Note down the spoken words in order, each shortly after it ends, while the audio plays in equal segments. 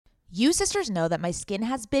You sisters know that my skin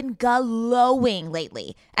has been glowing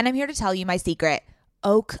lately, and I'm here to tell you my secret.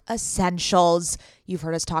 Oak Essentials. You've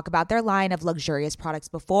heard us talk about their line of luxurious products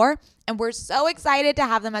before, and we're so excited to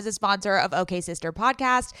have them as a sponsor of OK Sister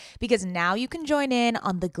Podcast because now you can join in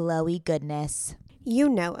on the glowy goodness. You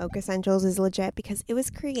know Oak Essentials is legit because it was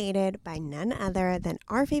created by none other than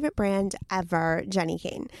our favorite brand ever, Jenny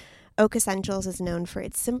Kane. Oak Essentials is known for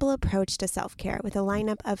its simple approach to self-care with a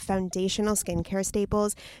lineup of foundational skincare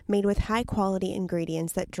staples made with high-quality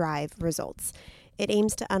ingredients that drive results. It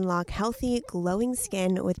aims to unlock healthy, glowing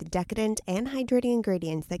skin with decadent and hydrating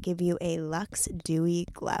ingredients that give you a luxe, dewy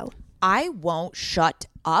glow. I won't shut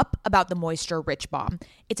up about the Moisture Rich Balm.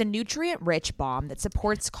 It's a nutrient-rich balm that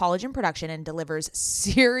supports collagen production and delivers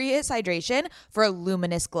serious hydration for a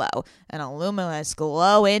luminous glow. And a luminous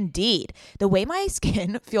glow indeed. The way my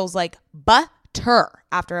skin feels like butter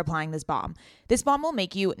after applying this balm. This balm will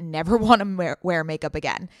make you never want to wear makeup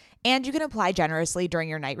again. And you can apply generously during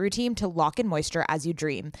your night routine to lock in moisture as you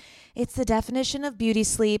dream. It's the definition of beauty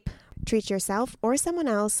sleep. Treat yourself or someone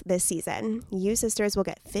else this season. You sisters will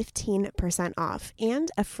get 15% off and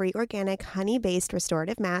a free organic honey-based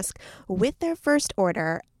restorative mask with their first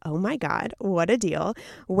order. Oh my God, what a deal.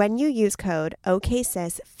 When you use code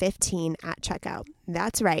OKSIS15 at checkout.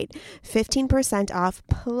 That's right, 15% off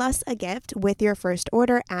plus a gift with your first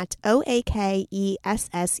order at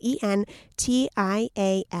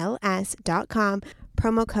OAKESSENTIALS.com.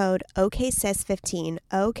 Promo code OKSIS15,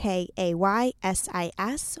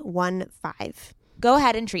 OKAYSIS15. Go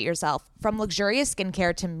ahead and treat yourself. From luxurious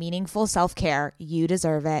skincare to meaningful self-care, you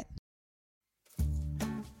deserve it.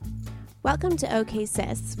 Welcome to OK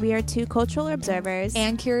Sis. We are two cultural observers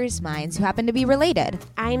And curious minds who happen to be related.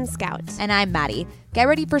 I'm Scout. And I'm Maddie. Get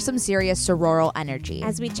ready for some serious sororal energy.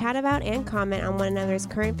 As we chat about and comment on one another's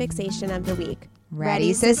current fixation of the week.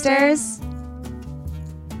 Ready, sisters?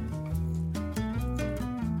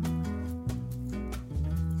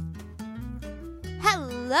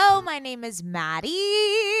 Hello, my name is Maddie.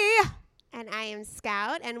 And I am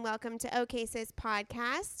Scout, and welcome to OK Sis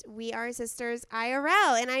Podcast. We are sisters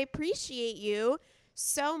IRL, and I appreciate you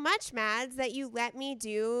so much, Mads, that you let me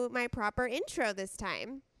do my proper intro this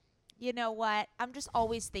time. You know what? I'm just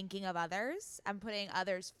always thinking of others. I'm putting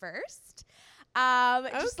others first.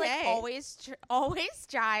 Just like always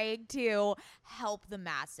trying to help the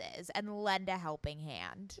masses and lend a helping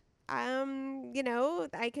hand. I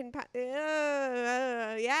can.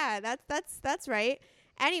 Yeah, that's right.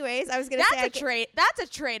 Anyways, I was gonna say That's a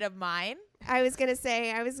trait of mine. I was gonna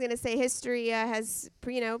say history has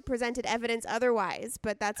presented evidence otherwise,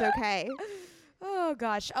 but that's okay. Oh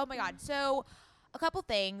gosh. Oh my God. So, a couple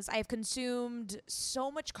things. I've consumed so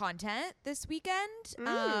much content this weekend.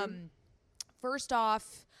 First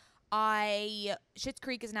off, Schitt's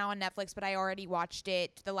Creek is now on Netflix, but I already watched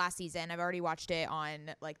it the last season. I've already watched it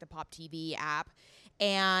on like the Pop TV app.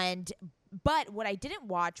 But what I didn't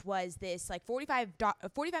watch was this like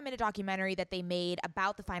 45-minute documentary that they made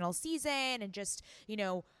about the final season and just,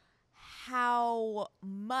 how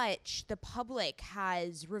much the public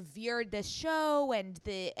has revered this show and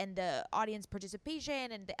the audience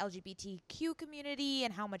participation and the LGBTQ community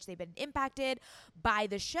and how much they've been impacted by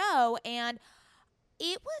the show. And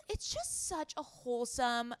it's just such a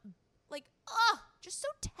wholesome, just so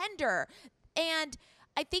tender. And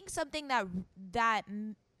I think something that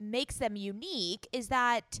makes them unique is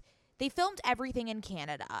that they filmed everything in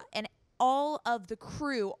Canada, and all of the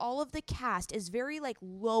crew, all of the cast is very like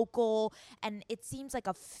local, and it seems like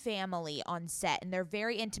a family on set, and they're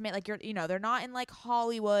very intimate. Like they're not in like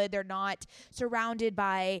Hollywood. They're not surrounded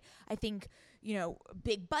by, I think,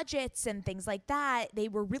 big budgets and things like that. They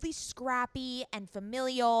were really scrappy and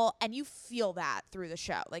familial, and you feel that through the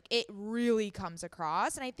show. Like it really comes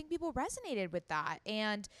across, and I think people resonated with that.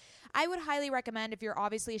 And I would highly recommend, if you're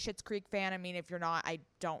obviously a Schitt's Creek fan. I mean, if you're not, I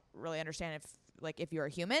don't really understand if you're a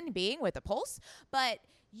human being with a pulse, but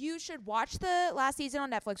you should watch the last season on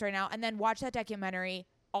Netflix right now and then watch that documentary.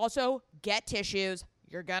 Also, get tissues.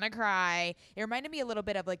 You're gonna cry. It reminded me a little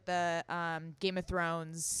bit of like the Game of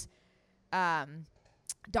Thrones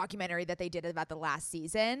documentary that they did about the last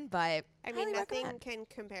season, but I mean, nothing can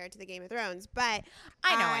compare to the Game of Thrones, but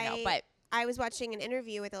I know, but I was watching an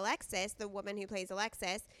interview with Alexis, the woman who plays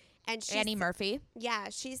Alexis, and Annie Murphy. Yeah,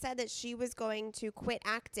 she said that she was going to quit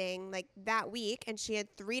acting like that week, and she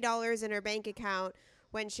had $3 in her bank account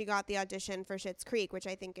when she got the audition for Schitt's Creek, which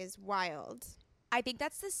I think is wild. I think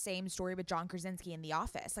that's the same story with John Krasinski in The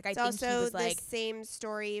Office. Like, It's I think he also was like the same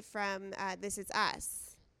story from This Is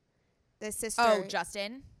Us. The sister. Oh,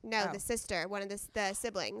 Justin? No, Oh. the sister, one of the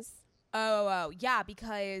siblings. Oh, yeah,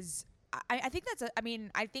 because I think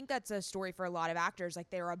I think that's a story for a lot of actors. Like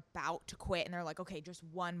they're about to quit and they're like, okay, just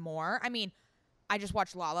one more. I mean, I just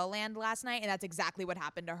watched La La Land last night, and that's exactly what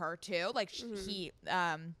happened to her too. Like he,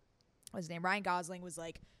 what's his name? Ryan Gosling was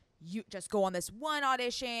like, you just go on this one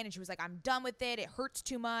audition, and she was like, I'm done with it. It hurts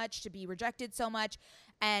too much to be rejected so much,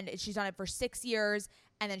 and she's done it for 6 years,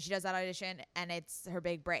 and then she does that audition, and it's her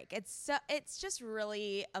big break. It's just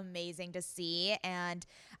really amazing to see, and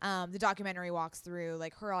the documentary walks through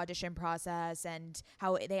like her audition process and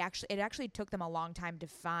how it actually took them a long time to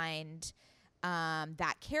find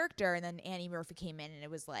that character, and then Annie Murphy came in, and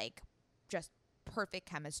it was like just perfect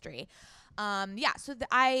chemistry. So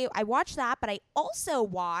I watched that, but I also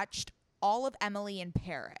watched all of Emily in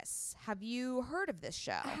Paris. Have you heard of this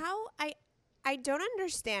show? I don't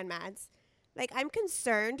understand, Mads. Like, I'm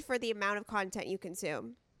concerned for the amount of content you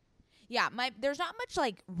consume. Yeah, there's not much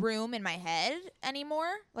like room in my head anymore.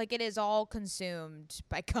 Like it is all consumed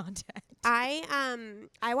by content. I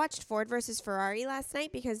watched Ford versus Ferrari last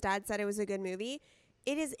night because Dad said it was a good movie.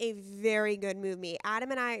 It is a very good movie.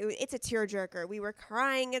 Adam and I, it's a tearjerker. We were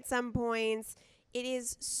crying at some points. It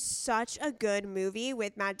is such a good movie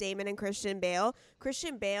with Matt Damon and Christian Bale.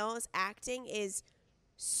 Christian Bale's acting is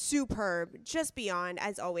superb, just beyond.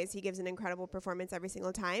 As always, he gives an incredible performance every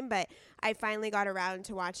single time, but I finally got around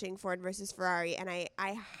to watching Ford versus Ferrari, and I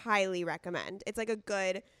highly recommend. It's like a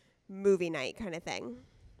good movie night kind of thing.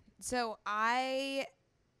 So I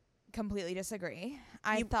completely disagree.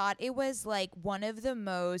 I thought it was like one of the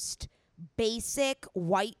most basic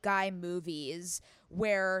white guy movies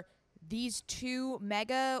where these two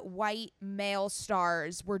mega white male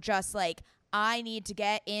stars were just like, I need to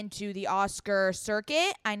get into the Oscar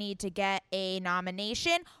circuit. I need to get a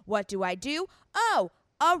nomination. What do I do? Oh,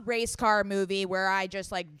 a race car movie where I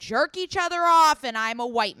just like jerk each other off and I'm a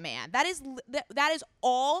white man. That is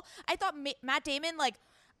all. I thought Matt Damon, like,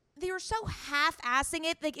 they were so half-assing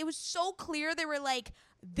it. Like, it was so clear they were like,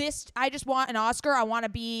 I just want an Oscar. I want to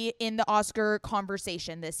be in the Oscar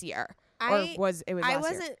conversation this year. I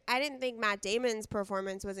didn't think Matt Damon's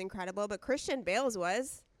performance was incredible, but Christian Bale's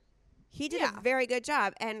was. He did a very good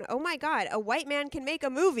job. And, oh, my God, a white man can make a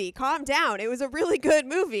movie. Calm down. It was a really good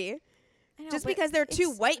movie. Just because they're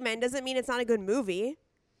two white men doesn't mean it's not a good movie.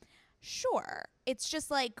 Sure. It's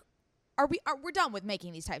just like, we're done with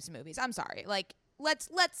making these types of movies. I'm sorry. Like,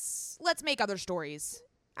 let's make other stories.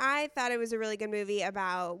 I thought it was a really good movie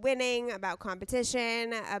about winning, about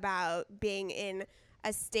competition, about being in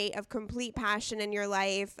a state of complete passion in your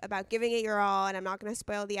life, about giving it your all. And I'm not going to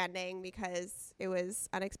spoil the ending because it was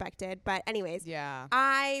unexpected. But anyways,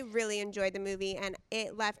 I really enjoyed the movie, and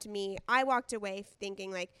I walked away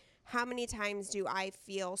thinking, like, how many times do I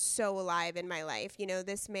feel so alive in my life? You know,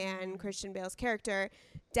 this man, Christian Bale's character,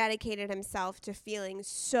 dedicated himself to feeling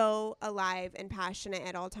so alive and passionate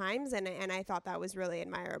at all times. And I thought that was really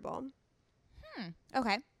admirable.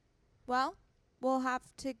 Okay. Well, we'll have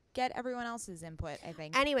to get everyone else's input, I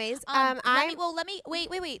think. Anyways, let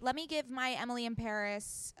me give my Emily in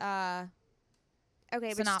Paris.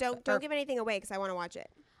 Okay, but don't give anything away because I want to watch it.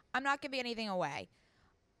 I'm not giving anything away.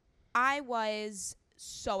 I was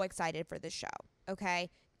so excited for this show. Okay,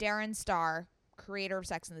 Darren Star, creator of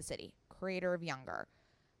Sex and the City, creator of Younger.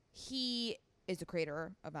 He is the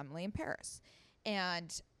creator of Emily in Paris,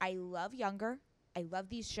 and I love Younger. I love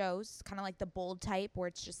these shows, kind of like the Bold type, where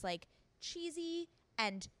it's just like cheesy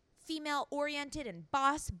and female oriented and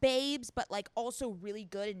boss babes, but like also really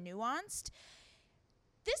good and nuanced.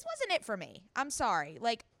 This wasn't it for me. I'm sorry.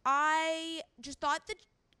 Like, I just thought the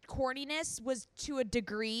corniness was to a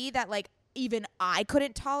degree that like even I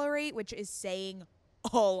couldn't tolerate, which is saying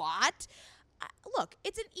a lot. Look,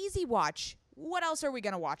 it's an easy watch. What else are we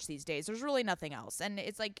going to watch these days? There's really nothing else. And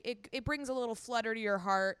it's like, it brings a little flutter to your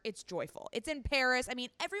heart. It's joyful. It's in Paris. I mean,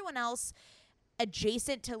 everyone else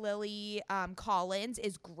adjacent to Lily Collins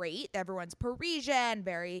is great. Everyone's Parisian,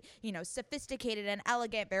 very, sophisticated and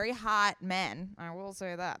elegant, very hot men. I will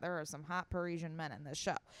say that. There are some hot Parisian men in this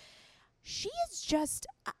show. She is just,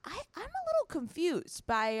 I'm a little confused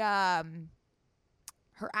by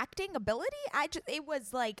her acting ability. It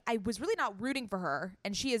was like, I was really not rooting for her,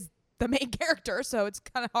 and she is the main character, so it's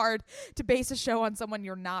kind of hard to base a show on someone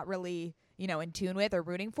you're not really, in tune with or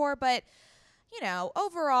rooting for. But,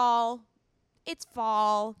 overall, it's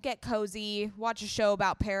fall. Get cozy. Watch a show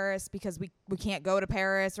about Paris because we can't go to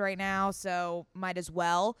Paris right now, so might as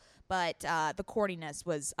well. But the corniness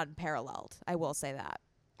was unparalleled. I will say that.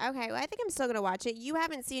 Okay, well, I think I'm still going to watch it. You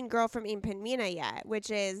haven't seen Girl from Ipanema yet, which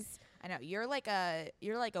is... I know.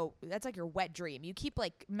 That's like your wet dream. You keep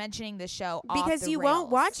like mentioning the show off because the you rails. won't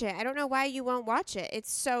watch it. I don't know why you won't watch it.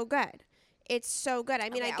 It's so good. It's so good. I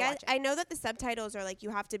mean, Okay, I I'll guess watch it. I know that the subtitles are like you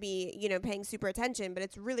have to be, paying super attention, but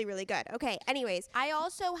it's really, really good. Okay. Anyways, I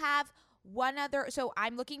also have one other. So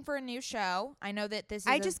I'm looking for a new show. I know that this is.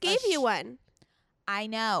 I just gave you one. I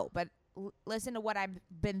know, but listen to what I've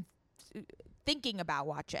been thinking about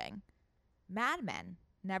watching. Mad Men.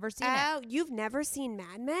 Never seen it. Oh, you've never seen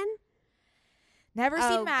Mad Men? Never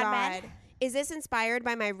seen Mad Men. Is this inspired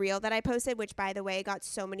by my reel that I posted, which, by the way, got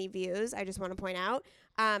so many views? I just want to point out,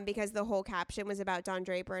 because the whole caption was about Don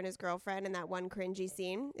Draper and his girlfriend and that one cringy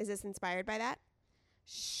scene. Is this inspired by that?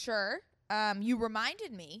 Sure. You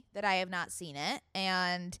reminded me that I have not seen it,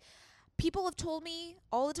 and people have told me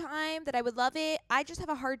all the time that I would love it. I just have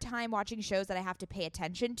a hard time watching shows that I have to pay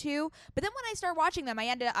attention to. But then when I start watching them, I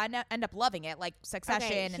end up loving it, like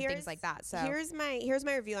Succession and things like that. So here's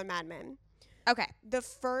my review on Mad Men. Okay. The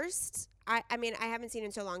first, I mean, I haven't seen it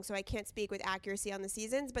in so long, so I can't speak with accuracy on the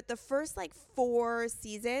seasons, but the first 4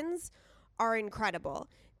 seasons are incredible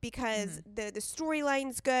because the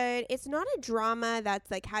storyline's good. It's not a drama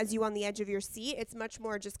that's has you on the edge of your seat. It's much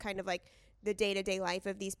more just kind of the day-to-day life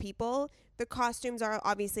of these people. The costumes are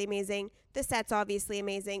obviously amazing. The set's obviously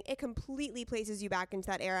amazing. It completely places you back into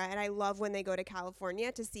that era, and I love when they go to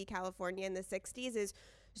California. To see California in the 60s is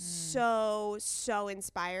so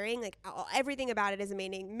inspiring. Everything about it is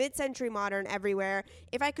amazing. Mid-century modern everywhere.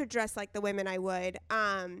 If I could dress like the women, I would.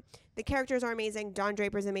 The characters are amazing. Don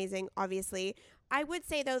Draper's amazing, obviously. I would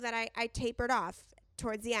say, though, that I tapered off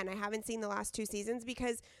towards the end. I haven't seen the last 2 seasons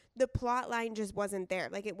because the plot line just wasn't there.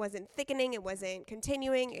 It wasn't thickening. It wasn't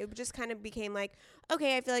continuing. It just kind of became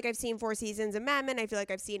okay, I feel like I've seen 4 seasons of Mad Men. I feel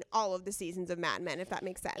like I've seen all of the seasons of Mad Men, if that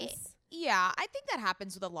makes sense. Yeah, I think that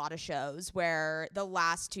happens with a lot of shows where the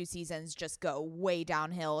last 2 seasons just go way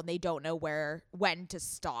downhill and they don't know when to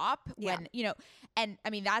stop. Yeah. And I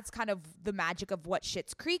mean, that's kind of the magic of what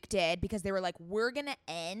Schitt's Creek did, because they were like, we're going to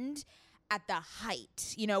end at the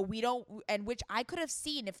height, we don't, and which I could have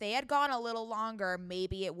seen if they had gone a little longer,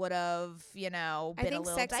 maybe it would have, been a little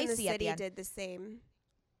Sex dicey and the City at the end. did the same.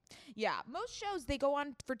 Yeah, most shows they go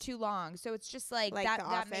on for too long, so it's just that. The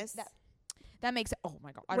Office. That makes it. Oh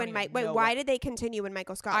my god! Why did they continue when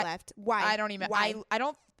Michael Scott left? Why? I don't even. Why? I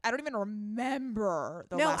don't even remember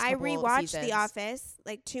the No, last I couple rewatched seasons. The Office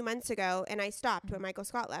 2 months ago, and I stopped when Michael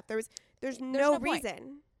Scott left. There's no no point.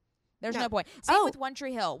 reason. There's No. no point. Same with One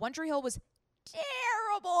Tree Hill. One Tree Hill was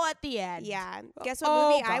terrible at the end. Yeah. Guess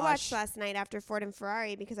what movie I watched last night after Ford and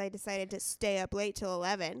Ferrari because I decided to stay up late till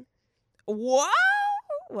 11? Wow.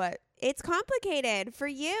 What? It's complicated for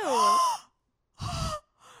you.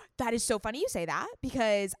 That is so funny you say that,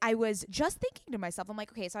 because I was just thinking to myself, I'm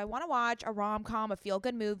like, okay, so I want to watch a rom-com, a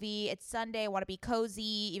feel-good movie. It's Sunday. I want to be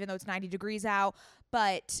cozy, even though it's 90 degrees out.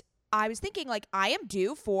 But I was thinking, I am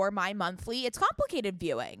due for my monthly It's Complicated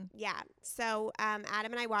viewing. Yeah. So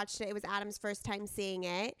Adam and I watched it. It was Adam's first time seeing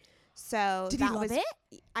it. So Did he love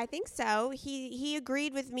it? I think so. He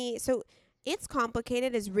agreed with me. So It's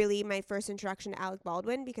Complicated is really my first introduction to Alec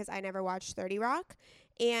Baldwin because I never watched 30 Rock.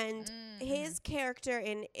 And his character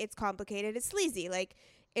in It's Complicated is sleazy.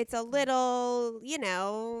 It's a little,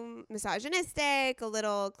 misogynistic, a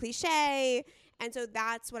little cliche. And so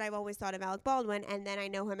that's what I've always thought of Alec Baldwin. And then I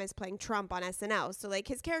know him as playing Trump on SNL. So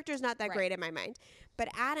his character's not that great in my mind. But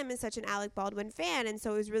Adam is such an Alec Baldwin fan. And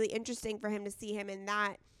so it was really interesting for him to see him in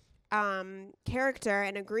that character,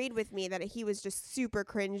 and agreed with me that he was just super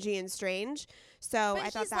cringy and strange. So But I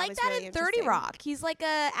thought he's that like was that really in 30 interesting. Rock. He's like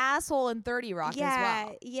a asshole in 30 Rock as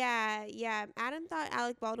well. Yeah. Adam thought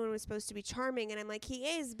Alec Baldwin was supposed to be charming, and I'm like, he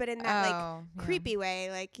is, but in that creepy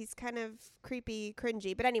way. He's kind of creepy,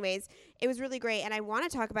 cringy. But anyways, it was really great, and I want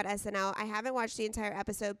to talk about SNL. I haven't watched the entire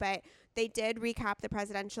episode, but they did recap the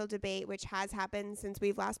presidential debate, which has happened since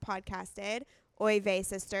we've last podcasted. Oy vey,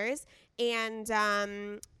 sisters. And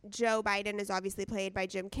Joe Biden is obviously played by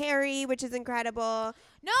Jim Carrey, which is incredible.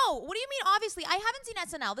 No, what do you mean, obviously? I haven't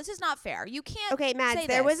seen SNL. This is not fair. You can't. Okay, Mads, say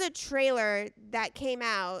there this. was a trailer that came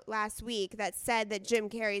out last week that said that Jim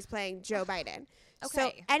Carrey's playing Joe Biden. So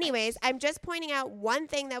Okay. anyways, I'm just pointing out one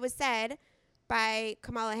thing that was said by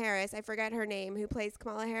Kamala Harris. I forget her name. Who plays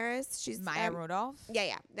Kamala Harris? She's Maya Rudolph.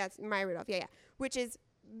 Yeah, that's Maya Rudolph. Yeah. Which is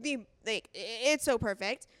it's so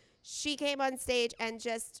perfect. She came on stage and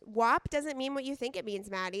just, WAP doesn't mean what you think it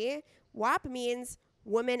means, Maddie. WAP means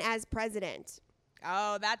woman as president.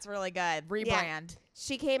 Oh, that's really good. Rebrand. Yeah.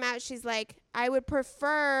 She came out, she's like, I would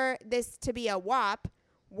prefer this to be a WAP,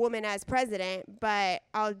 woman as president, but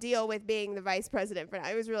I'll deal with being the vice president for now.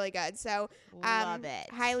 It was really good. So Love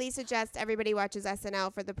it. Highly suggest everybody watches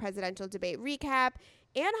SNL for the presidential debate recap,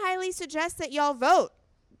 and highly suggest that y'all vote.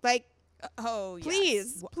 Oh,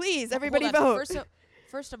 Please, yes. please, Hold everybody on. vote.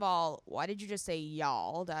 First of all, why did you just say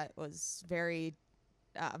y'all? That was very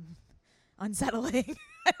unsettling.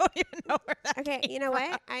 I don't even know where that Okay, came you know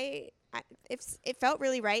from. what? It felt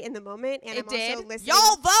really right in the moment, and It I'm did. also listening.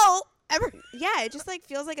 Y'all vote. Yeah, it just like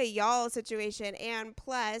feels like a y'all situation. And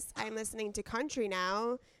plus, I'm listening to country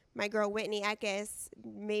now. My girl Whitney Eckes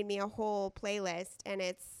made me a whole playlist, and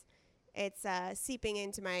it's seeping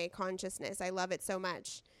into my consciousness. I love it so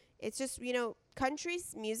much. It's just,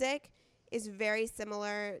 country's music is very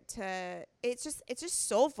similar to it's just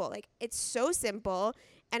soulful. Like, it's so simple,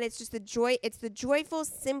 and it's just the joyful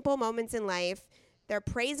simple moments in life. They're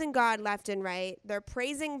praising God left and right. They're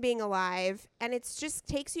praising being alive, and it's just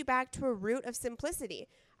takes you back to a root of simplicity.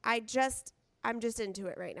 I'm just into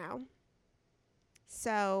it right now.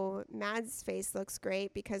 So Mads' face looks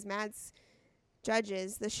great because Mads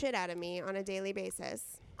judges the shit out of me on a daily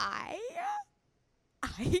basis. I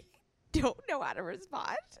don't know how to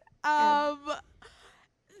respond.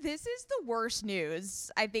 This is the worst news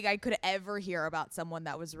I think I could ever hear about someone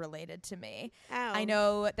that was related to me. Oh. I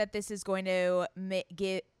know that this is going to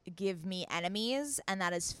give me enemies, and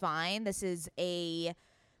that is fine. This is a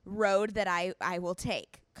road that I will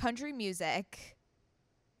take. Country music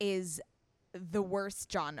is the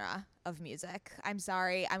worst genre of music. I'm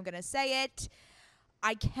sorry. I'm going to say it.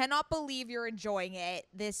 I cannot believe you're enjoying it.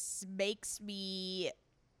 This makes me...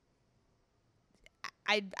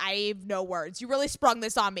 I have no words. You really sprung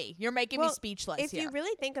this on me. You're making me speechless if here. you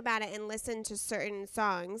really think about it and listen to certain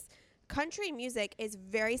songs, country music is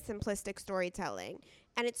very simplistic storytelling.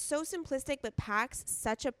 And it's so simplistic but packs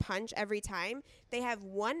such a punch every time. They have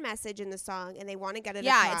one message in the song and they want to get it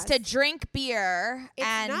across. Yeah, it's to drink beer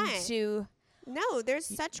to... No, there's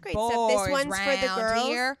such great boys stuff. This one's for the girls.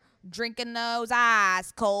 Here, drinking those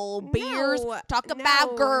ice cold beers. Talk no.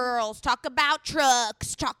 about girls. Talk about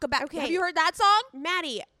trucks. Talk about... Okay. Have you heard that song?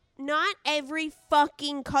 Maddie, not every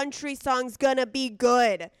fucking country song's gonna be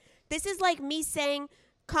good. This is like me saying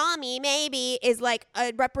Call Me Maybe is like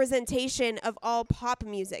a representation of all pop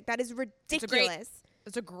music. That is ridiculous.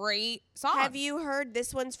 It's a great song. Have you heard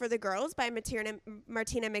This One's for the Girls by Martina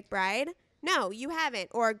McBride? No, you haven't.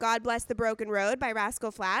 Or God Bless the Broken Road by Rascal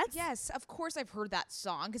Flatts? Yes, of course I've heard that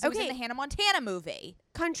song because it was in the Hannah Montana movie.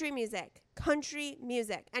 Country music.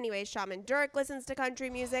 Anyway, Shaman Durek listens to country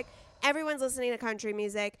music. Everyone's listening to country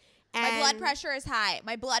music. And My blood pressure is high.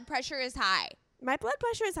 My blood pressure is high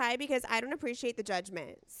because I don't appreciate the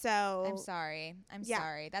judgment. So I'm sorry.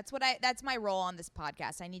 Sorry. That's my role on this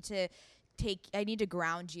podcast. I need to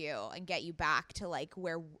ground you and get you back to like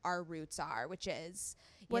where our roots are, which is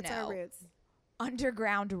what's our roots?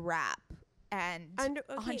 Underground rap and Andre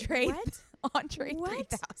what?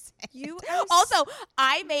 3000. You also,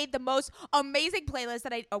 I made the most amazing playlist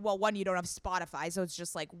that one, you don't have Spotify, so it's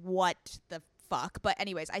just like what the fuck. But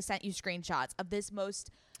anyways, I sent you screenshots of this most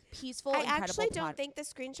peaceful, incredible. I actually don't think the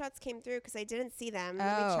screenshots came through because I didn't see them.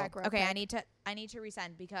 Let me check real quick. I need to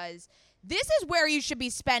resend because this is where you should be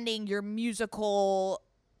spending your musical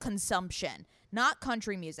consumption, not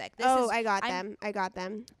country music. I got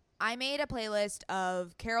them. I made a playlist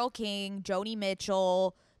of Carole King, Joni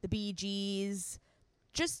Mitchell, the Bee Gees,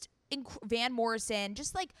 just Van Morrison,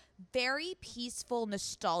 just like very peaceful,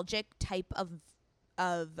 nostalgic type of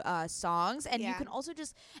songs. And you can also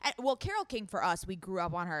just Carole King, for us, we grew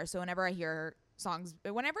up on her, so whenever I hear her songs,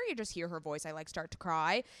 whenever you just hear her voice, I like start to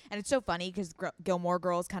cry. And it's so funny because Gilmore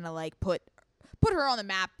Girls kind of like put her on the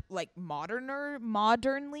map like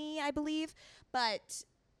modernly, I believe, but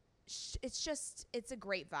it's a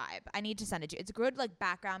great vibe. I need to send it to you. It's good like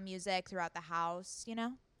background music throughout the house, you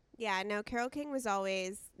know? Yeah, no, Carole King was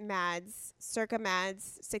always circa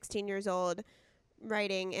Mads, 16 years old,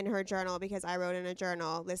 writing in her journal because I wrote in a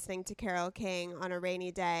journal, listening to Carole King on a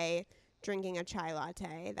rainy day, drinking a chai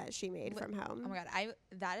latte that she made from home. Oh my god,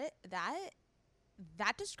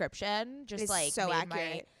 that description just is like so made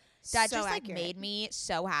accurate. Made me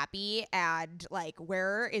so happy, and like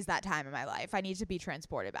where is that time in my life? I need to be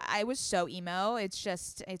transported back. I was so emo. It's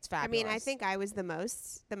fabulous. I mean, I think I was the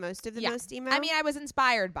most of the most emo. I mean, I was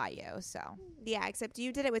inspired by you, so. Yeah, except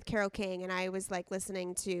you did it with Carole King and I was like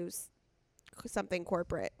listening to something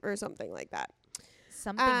corporate or something like that.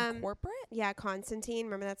 Something corporate? Yeah, Constantine.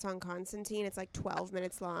 Remember that song Constantine? It's like 12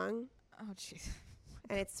 minutes long. Oh jeez.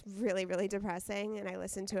 And it's really, really depressing, and I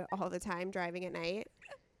listen to it all the time driving at night.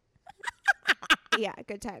 Yeah,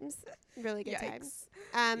 good times. Really good times.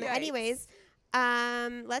 Anyways,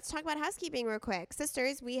 let's talk about housekeeping real quick.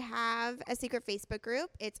 Sisters, we have a secret Facebook group.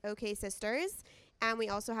 It's OK Sisters. And we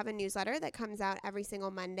also have a newsletter that comes out every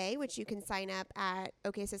single Monday, which you can sign up at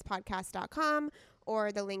oksispodcast.com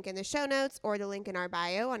or the link in the show notes or the link in our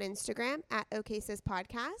bio on Instagram at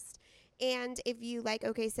OKSisPodcast. And if you like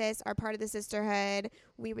OK Sis, are part of the sisterhood,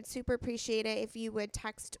 we would super appreciate it if you would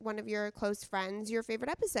text one of your close friends your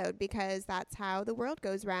favorite episode, because that's how the world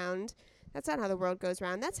goes round. That's not how the world goes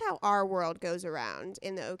round. That's how our world goes around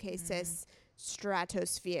in the OK Sis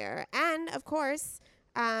stratosphere. And, of course,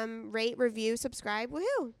 rate, review, subscribe.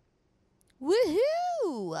 Woohoo!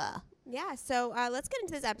 Woohoo! Yeah, so let's get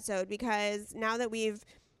into this episode, because now that we've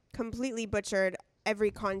completely butchered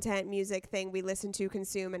every content, music thing we listen to,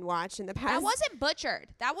 consume, and watch in the past. That wasn't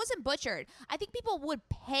butchered. I think people would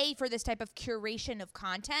pay for this type of curation of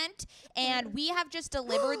content, and we have just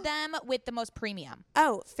delivered them with the most premium.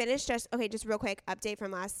 Oh, just real quick, update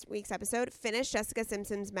from last week's episode. Finished Jessica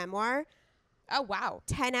Simpson's memoir. Oh, wow.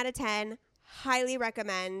 10 out of 10. Highly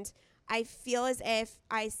recommend. I feel as if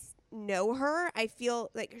I know her. I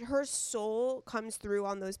feel like her soul comes through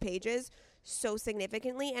on those pages so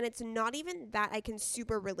significantly, and it's not even that I can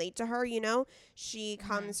super relate to her, you know. She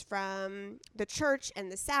comes from the church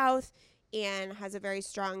and the South and has a very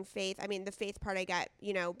strong faith. I mean, the faith part I get,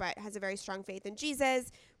 you know, but has a very strong faith in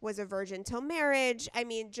Jesus, was a virgin till marriage. I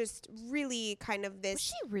mean, just really kind of this. Was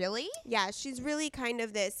she really? Yeah, she's really kind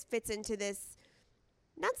of this, fits into this,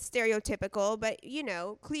 not stereotypical, but, you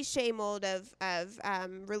know, cliche mold of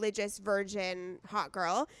religious virgin hot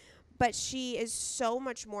girl. But she is so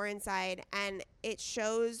much more inside, and it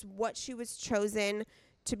shows what she was chosen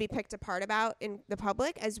to be picked apart about in the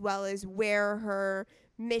public, as well as where her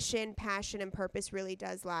mission, passion, and purpose really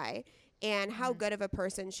does lie, and how good of a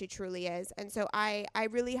person she truly is. And so I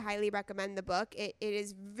really highly recommend the book. It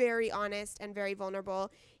is very honest and very vulnerable.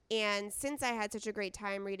 And since I had such a great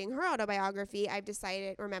time reading her autobiography,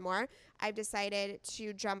 memoir, I've decided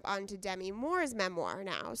to jump onto Demi Moore's memoir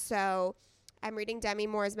now. So I'm reading Demi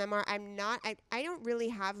Moore's memoir. I don't really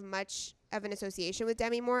have much of an association with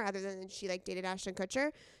Demi Moore, other than she dated Ashton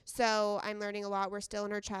Kutcher. So I'm learning a lot. We're still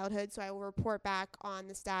in her childhood, so I will report back on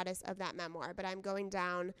the status of that memoir. But I'm going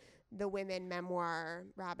down the women memoir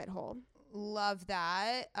rabbit hole. Love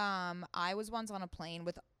that. I was once on a plane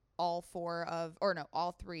with all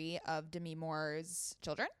three of Demi Moore's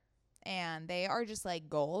children. And they are just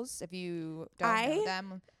goals. If you don't know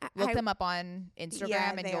them, look them up on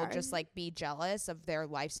Instagram, and you'll just be jealous of their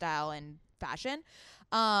lifestyle and fashion.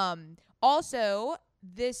 Also,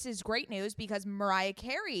 this is great news because Mariah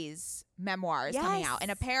Carey's memoir is coming out, and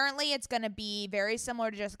apparently it's going to be very similar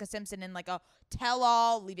to Jessica Simpson in a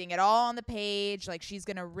tell-all, leaving it all on the page. She's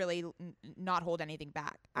going to really not hold anything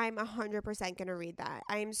back. I'm 100% going to read that.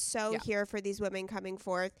 I am so here for these women coming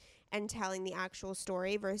forth and telling the actual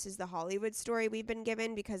story versus the Hollywood story we've been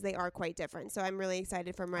given, because they are quite different. So I'm really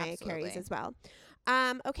excited for Mariah Carey's as well.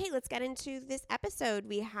 Okay, let's get into this episode.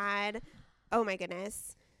 We had, oh my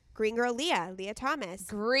goodness, Green Girl Leah Thomas.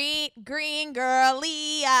 Green Girl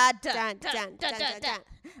Leah. Dun, dun, dun, dun, dun, dun.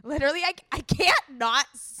 Literally, I can't not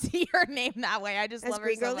see her name that way. I just love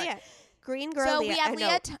her so much. Green Girl Leah. So we have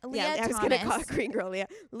Leah Thomas. I was going to call it Green Girl Leah.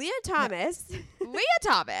 Leah Thomas. Leah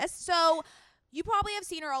Thomas. So you probably have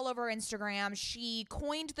seen her all over Instagram. She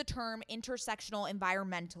coined the term intersectional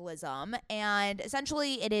environmentalism, and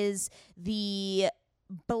essentially it is the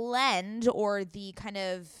blend or the kind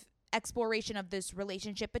of exploration of this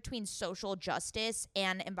relationship between social justice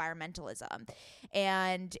and environmentalism.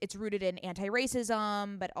 And it's rooted in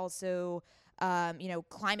anti-racism, but also,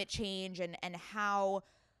 climate change and how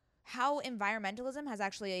environmentalism has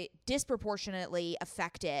actually disproportionately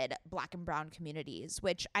affected Black and brown communities,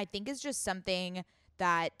 which I think is just something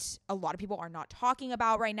that a lot of people are not talking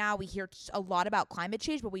about right now. We hear a lot about climate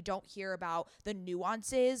change, but we don't hear about the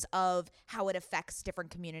nuances of how it affects different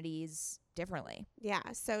communities differently. Yeah,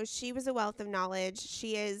 so she was a wealth of knowledge.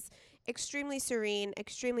 She is extremely serene,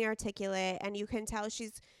 extremely articulate, and you can tell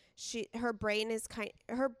her brain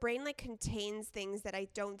contains things that I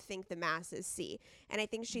don't think the masses see. And I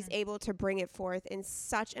think she's able to bring it forth in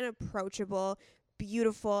such an approachable,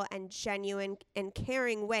 beautiful, and genuine and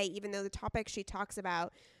caring way, even though the topics she talks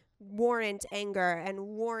about warrant anger and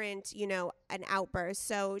warrant, an outburst.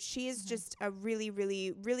 So she is just a really,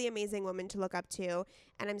 really, really amazing woman to look up to.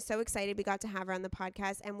 And I'm so excited we got to have her on the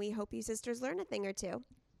podcast, and we hope you sisters learn a thing or two.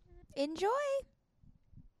 Enjoy.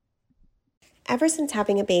 Ever since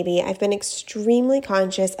having a baby, I've been extremely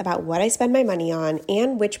conscious about what I spend my money on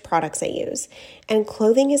and which products I use. And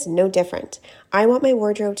clothing is no different. I want my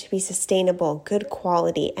wardrobe to be sustainable, good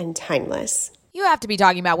quality, and timeless. You have to be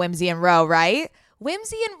talking about Whimsy and Row, right?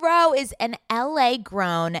 Whimsy and Row is an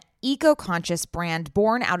LA-grown, eco-conscious brand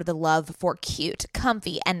born out of the love for cute,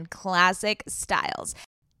 comfy, and classic styles.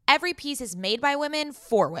 Every piece is made by women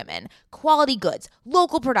for women. Quality goods,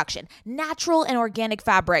 local production, natural and organic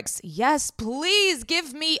fabrics. Yes, please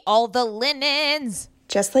give me all the linens.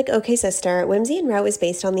 Just like OK Sister, Whimsy and Row is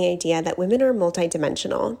based on the idea that women are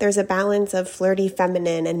multidimensional. There's a balance of flirty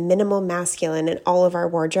feminine and minimal masculine in all of our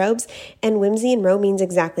wardrobes, and Whimsy and Row means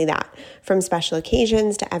exactly that. From special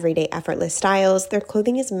occasions to everyday effortless styles, their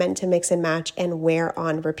clothing is meant to mix and match and wear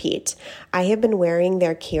on repeat. I have been wearing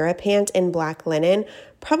their Kira pant in black linen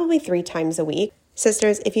probably 3 times a week.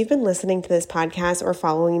 Sisters, if you've been listening to this podcast or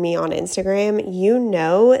following me on Instagram, you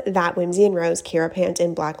know that Whimsy and Row's Kira pant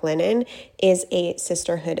in black linen is a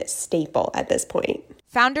sisterhood staple at this point.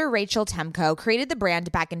 Founder Rachel Temko created the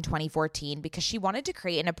brand back in 2014 because she wanted to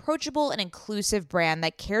create an approachable and inclusive brand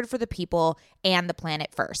that cared for the people and the planet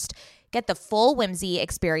first. Get the full Whimsy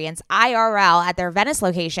experience IRL at their Venice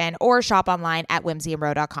location or shop online at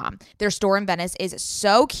whimsyandrow.com. Their store in Venice is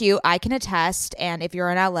so cute, I can attest, and if you're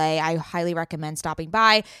in LA, I highly recommend stopping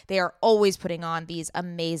by. They are always putting on these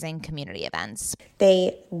amazing community events.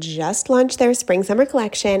 They just launched their spring-summer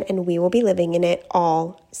collection, and we will be living in it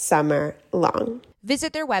all summer long.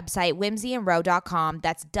 Visit their website, whimsyandrow.com.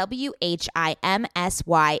 That's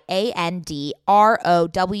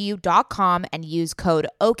WHIMSYANDROW.com and use code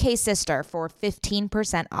OKSister for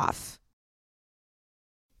 15% off.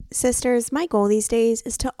 Sisters, my goal these days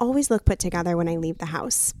is to always look put together when I leave the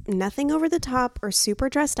house. Nothing over the top or super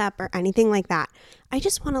dressed up or anything like that. I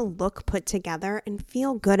just want to look put together and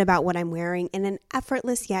feel good about what I'm wearing in an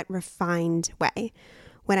effortless yet refined way.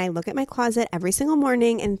 When I look at my closet every single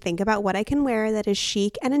morning and think about what I can wear that is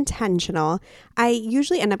chic and intentional, I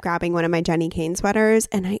usually end up grabbing one of my Jenny Kane sweaters,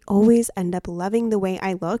 and I always end up loving the way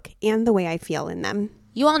I look and the way I feel in them.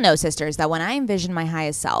 You all know, sisters, that when I envision my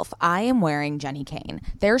highest self, I am wearing Jenny Kane.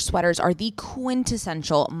 Their sweaters are the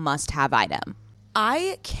quintessential must-have item.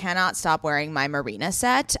 I cannot stop wearing my Marina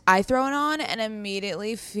set. I throw it on and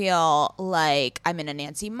immediately feel like I'm in a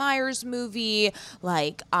Nancy Meyers movie,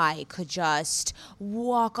 like I could just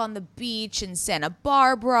walk on the beach in Santa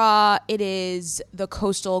Barbara. It is the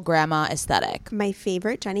coastal grandma aesthetic. My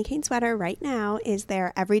favorite Jenny Kane sweater right now is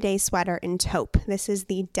their everyday sweater in taupe. This is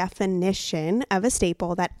the definition of a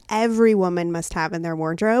staple that every woman must have in their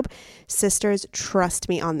wardrobe. Sisters, trust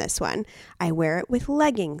me on this one. I wear it with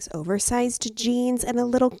leggings, oversized jeans, and a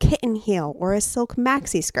little kitten heel or a silk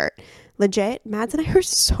maxi skirt. Legit, Mads and I are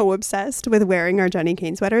so obsessed with wearing our Jenny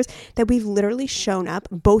Kane sweaters that we've literally shown up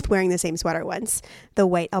both wearing the same sweater once. The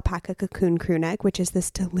white alpaca cocoon crew neck, which is this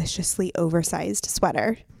deliciously oversized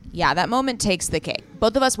sweater. Yeah, that moment takes the cake.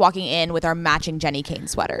 Both of us walking in with our matching Jenny Kane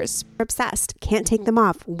sweaters. We're obsessed. Can't take them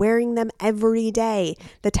off. Wearing them every day.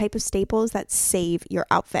 The type of staples that save your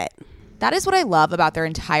outfit. That is what I love about their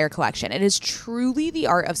entire collection. It is truly the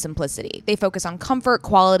art of simplicity. They focus on comfort,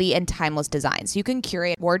 quality, and timeless designs. You can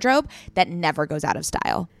curate a wardrobe that never goes out of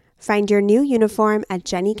style. Find your new uniform at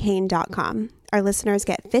jennykane.com. Our listeners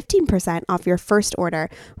get 15% off your first order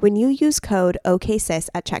when you use code OKSIS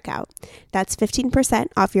at checkout. That's 15%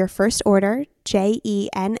 off your first order,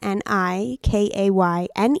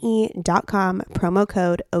 JENNIKAYNE.com, promo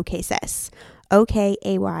code OKSIS.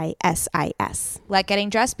 OKAYSIS. Let getting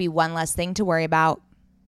dressed be one less thing to worry about.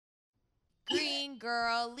 Green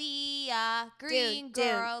girl Leah, green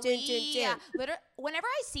girl Leah. Whenever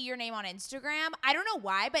I see your name on Instagram, I don't know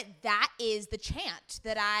why, but that is the chant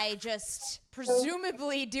that I just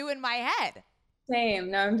presumably do in my head. Same.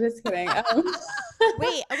 No, I'm just kidding.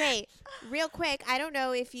 Wait, okay. Real quick, I don't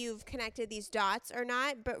know if you've connected these dots or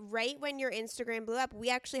not, but right when your Instagram blew up, we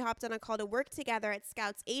actually hopped on a call to work together at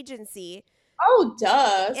Scouts Agency. Oh,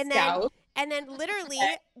 duh. And then literally,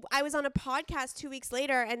 I was on a podcast 2 weeks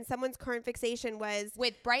later, and someone's current fixation was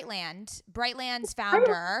with Brightland's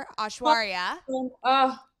founder, Ashwarya.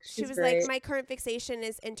 Oh, she was great. like, my current fixation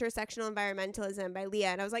is Intersectional Environmentalism by Leah.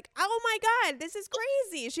 And I was like, oh my God, this is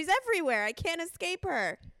crazy. She's everywhere. I can't escape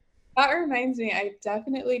her. That reminds me, I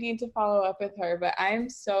definitely need to follow up with her, but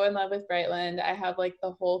I'm so in love with Brightland. I have like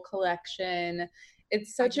the whole collection.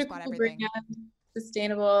 It's such a cool brand.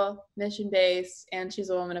 Sustainable, mission-based, and she's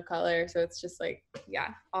a woman of color, so it's just like, yeah,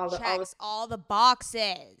 all the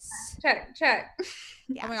boxes. Check. Yeah,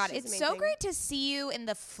 oh my God, it's amazing. So great to see you in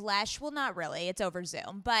the flesh. Well, not really, it's over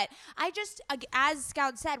Zoom, but I just, as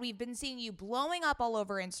Scout said, we've been seeing you blowing up all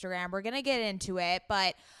over Instagram. We're gonna get into it,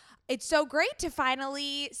 but it's so great to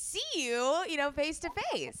finally see you, face to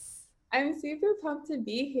face. I'm super pumped to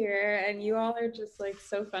be here, and you all are just like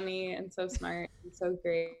so funny and so smart and so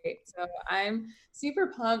great. So I'm super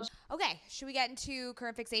pumped. Okay, should we get into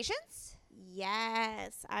current fixations?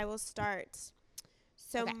 Yes, I will start.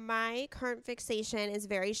 So my current fixation is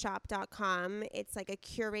veryshop.com. It's like a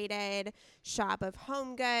curated shop of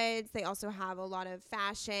home goods. They also have a lot of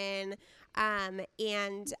fashion.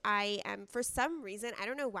 And I am, for some reason, I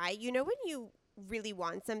don't know why, when you really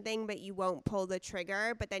want something, but you won't pull the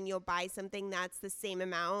trigger, but then you'll buy something that's the same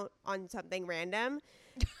amount on something random.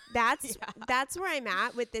 That's where I'm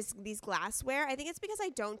at with these glassware. I think it's because I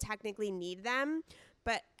don't technically need them,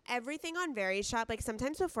 but everything on Very Shop, like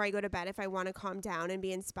sometimes before I go to bed, if I want to calm down and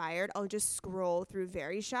be inspired, I'll just scroll through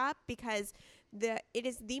Very Shop because it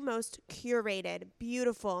is the most curated,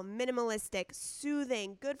 beautiful, minimalistic,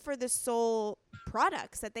 soothing, good for the soul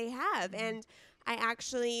products that they have. And I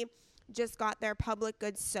actually just got their public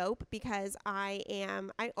goods soap because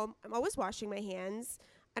I'm always washing my hands.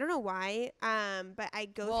 I don't know why, but I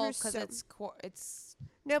go through soap. It's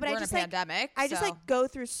no, but we're I in just a pandemic. I just go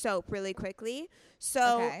through soap really quickly.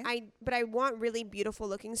 So I want really beautiful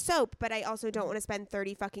looking soap, but I also don't want to spend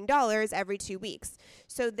 $30 every 2 weeks.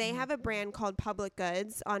 So they have a brand called Public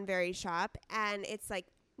Goods on Very Shop, and it's like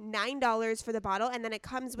 $9 for the bottle, and then it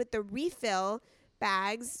comes with the refill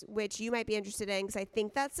bags, which you might be interested in because I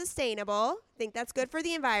think that's sustainable. I think that's good for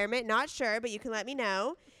the environment. Not sure, but you can let me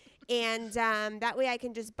know. And that way I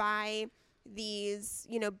can just buy these,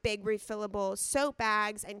 big refillable soap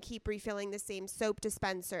bags and keep refilling the same soap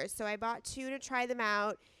dispenser. So I bought 2 to try them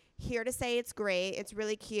out. Here to say it's great. It's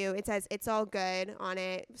really cute. It says it's all good on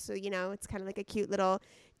it. So, it's kind of like a cute little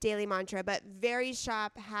daily mantra. But Very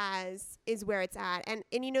Shop is where it's at. And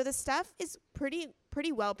the stuff is pretty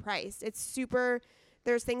well priced. It's super.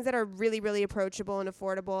 There's things that are really, really approachable and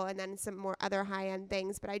affordable, and then some more other high-end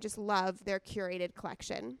things. But I just love their curated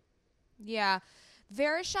collection. Yeah.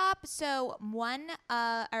 Verishop, so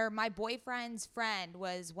my boyfriend's friend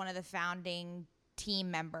was one of the founding team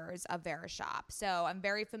members of Verishop. So I'm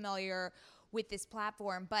very familiar with this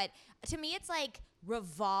platform. But to me, it's like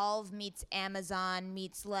Revolve meets Amazon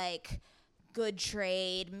meets like Good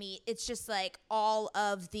Trade. It's just like all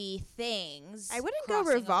of the things. I wouldn't go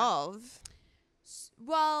Revolve.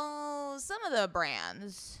 Well, some of the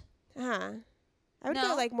brands. I would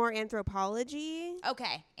go like more Anthropology.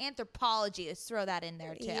 Okay, Anthropology. Let's throw that in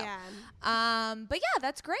there too. Yeah. But yeah,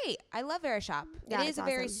 that's great. I love Verishop. Yeah, it is a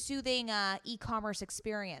very soothing e-commerce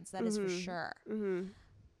experience. That is for sure. Mm-hmm.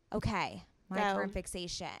 Okay, my current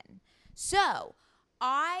fixation. So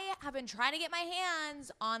I have been trying to get my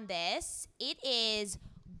hands on this. It is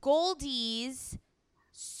Goldie's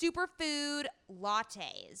Superfood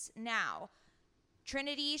Lattes. Now,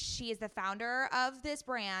 Trinity, she is the founder of this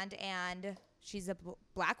brand, and she's a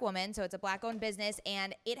black woman, so it's a black-owned business,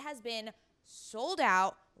 and it has been sold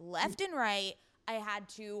out left and right. I had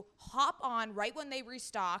to hop on right when they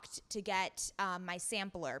restocked to get my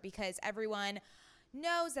sampler because everyone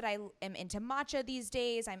knows that I am into matcha these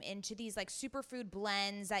days. I'm into these like superfood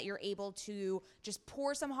blends that you're able to just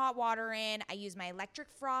pour some hot water in. I use my electric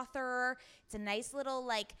frother. It's a nice little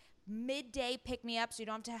like midday pick-me-up so you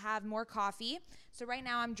don't have to have more coffee. So right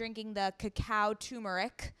now I'm drinking the cacao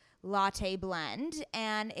turmeric latte blend,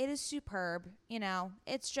 and it is superb.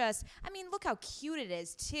 It's just, look how cute it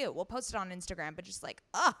is too. We'll post it on Instagram, but just like,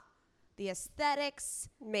 the aesthetics.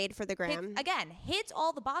 Made for the gram. Hits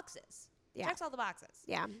all the boxes. Yeah. Checks all the boxes.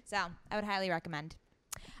 Yeah. So I would highly recommend.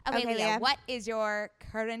 Okay, Leah, what is your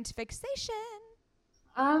current fixation?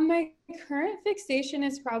 My current fixation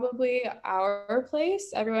is probably Our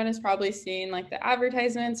Place. Everyone has probably seen like the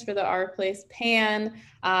advertisements for the Our Place pan. Is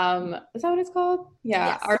that what it's called? Yeah,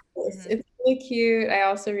 yes. Our Place. Mm-hmm. It's really cute. I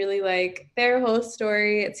also really like their whole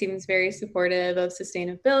story. It seems very supportive of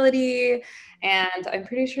sustainability. And I'm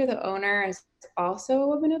pretty sure the owner is also a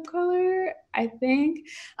woman of color, I think.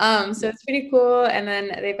 So it's pretty cool. And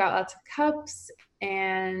then they've got lots of cups,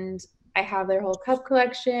 and I have their whole cup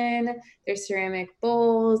collection, their ceramic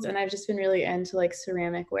bowls, and I've just been really into like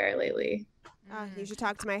ceramic ware lately. You should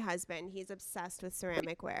talk to my husband. He's obsessed with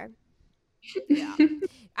ceramic ware. Yeah.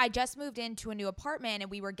 I just moved into a new apartment,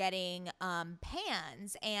 and we were getting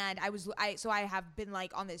pans, and I have been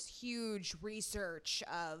like on this huge research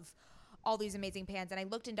of all these amazing pans, and I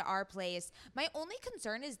looked into Our Place. My only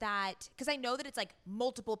concern is that, because I know that it's like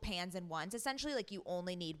multiple pans in one, essentially like you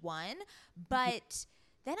only need one, but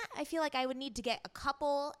then I feel like I would need to get a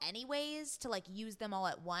couple anyways to like use them all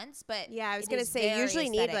at once. But yeah, I was going to say you usually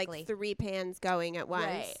need like 3 pans going at once.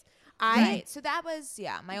 Right. Right. So that was,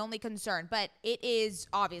 my only concern. But it is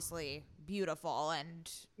obviously beautiful.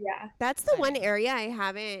 And yeah, that's the one area I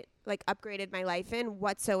haven't like upgraded my life in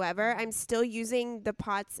whatsoever. I'm still using the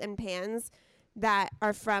pots and pans that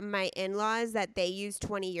are from my in-laws that they used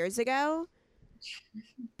 20 years ago.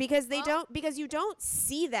 Because because you don't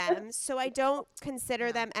see them, so I don't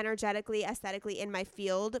consider them energetically, aesthetically in my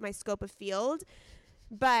field, my scope of field.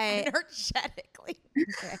 But energetically,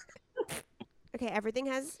 okay. Okay, everything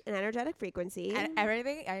has an energetic frequency. And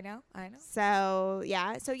everything, I know. So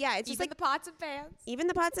yeah, it's even just like the pots and pans. Even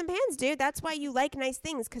the pots and pans, dude. That's why you like nice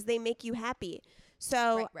things, because they make you happy.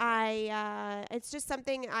 So Right. it's just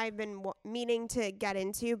something I've been meaning to get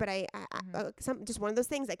into, but just one of those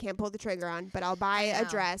things I can't pull the trigger on. But I'll buy a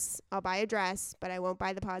dress. I'll buy a dress, but I won't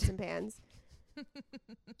buy the pots and pans.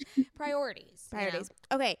 Priorities.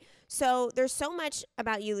 Okay, so there's so much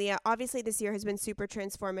about you, Leah. Obviously, this year has been super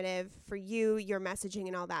transformative for you, your messaging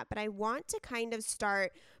and all that. But I want to kind of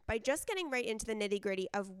start by just getting right into the nitty gritty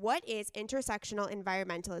of what is intersectional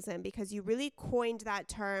environmentalism, because you really coined that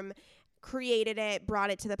term, created it, brought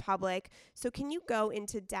it to the public. So can you go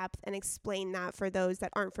into depth and explain that for those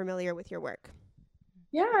that aren't familiar with your work?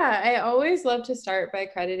 Yeah, I always love to start by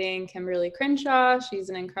crediting Kimberly Crenshaw. She's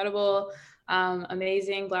an incredible,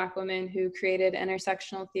 amazing Black woman who created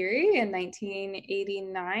intersectional theory in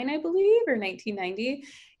 1989, I believe, or 1990.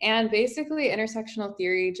 And basically, intersectional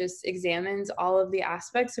theory just examines all of the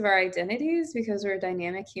aspects of our identities because we're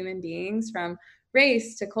dynamic human beings, from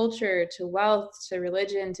race to culture to wealth to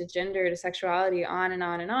religion to gender to sexuality, on and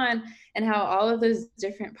on and on, and how all of those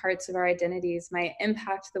different parts of our identities might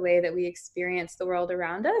impact the way that we experience the world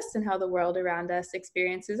around us and how the world around us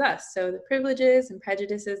experiences us. So the privileges and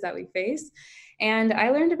prejudices that we face. And I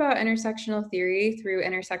learned about intersectional theory through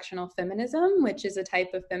intersectional feminism, which is a type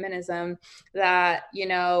of feminism that,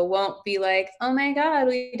 won't be like, oh my God,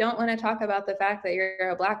 we don't want to talk about the fact that you're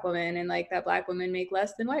a Black woman and like that Black women make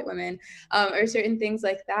less than white women, or certain things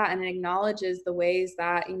like that. And it acknowledges the ways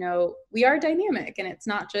that, we are dynamic, and it's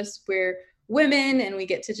not just we're women and we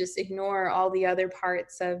get to just ignore all the other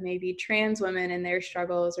parts of maybe trans women and their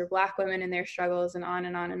struggles, or Black women and their struggles, and on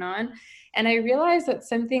and on and on. And I realized that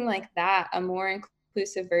something like that, a more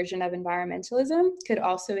inclusive version of environmentalism, could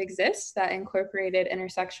also exist that incorporated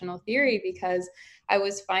intersectional theory, because I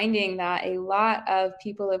was finding that a lot of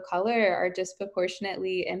people of color are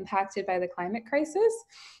disproportionately impacted by the climate crisis.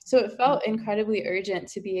 So it felt incredibly urgent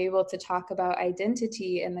to be able to talk about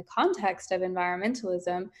identity in the context of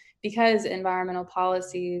environmentalism, because environmental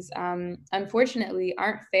policies, unfortunately,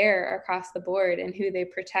 aren't fair across the board in who they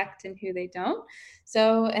protect and who they don't.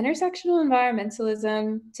 So intersectional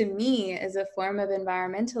environmentalism, to me, is a form of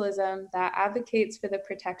environmentalism that advocates for the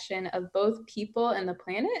protection of both people and the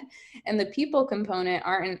planet. And the people component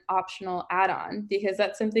aren't an optional add-on, because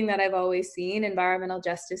that's something that I've always seen. Environmental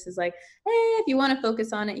justice is like, hey, if you want to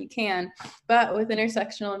focus on it, you can. But with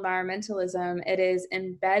intersectional environmentalism, it is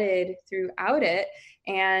embedded throughout it.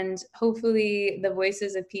 And hopefully the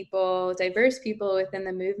voices of people, diverse people within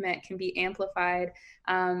the movement, can be amplified,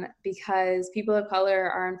 because people of color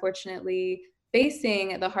are unfortunately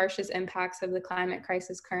facing the harshest impacts of the climate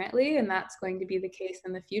crisis currently, and that's going to be the case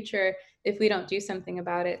in the future if we don't do something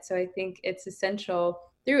about it. So I think it's essential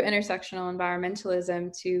through intersectional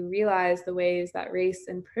environmentalism to realize the ways that race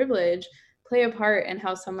and privilege play a part in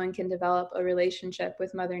how someone can develop a relationship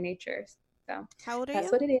with Mother Nature. So how old are that's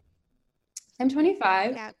you? what it is. I'm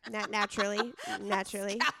 25. Yeah, naturally.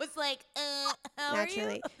 I was like, how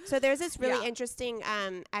naturally. are you? So there's this really interesting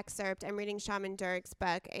excerpt. I'm reading Shaman Durek's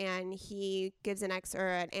book, and he gives an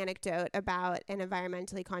anecdote about an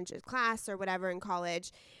environmentally conscious class or whatever in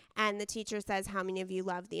college. And the teacher says, how many of you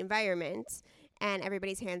love the environment? And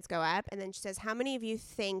everybody's hands go up. And then she says, how many of you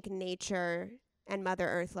think nature and Mother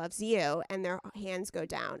Earth loves you? And their hands go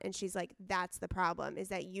down. And she's like, that's the problem, is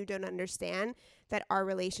that you don't understand that our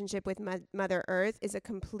relationship with Mother Earth is a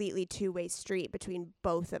completely two-way street between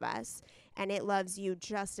both of us. And it loves you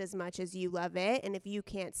just as much as you love it. And if you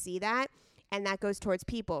can't see that, and that goes towards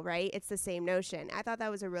people, right? It's the same notion. I thought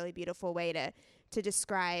that was a really beautiful way to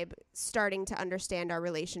describe starting to understand our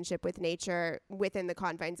relationship with nature within the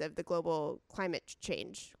confines of the global climate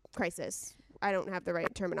change crisis. I don't have the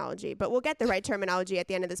right terminology, but we'll get the right terminology at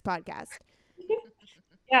the end of this podcast.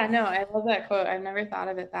 Yeah, no, I love that quote. I've never thought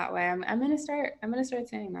of it that way. I'm gonna start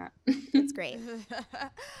saying that. It's great.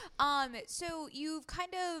 So you've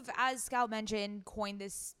kind of, as Scout mentioned, coined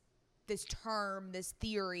this term, this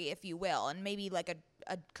theory, if you will, and maybe like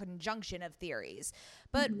a conjunction of theories.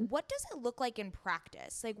 But what does it look like in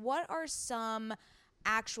practice? Like, what are some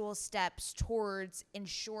actual steps towards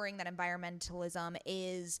ensuring that environmentalism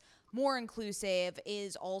is more inclusive,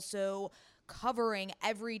 is also covering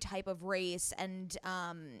every type of race, and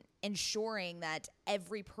ensuring that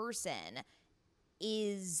every person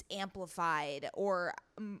is amplified, or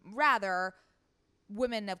rather,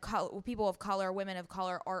 women of color, people of color, women of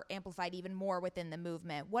color are amplified even more within the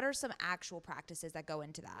movement? What are some actual practices that go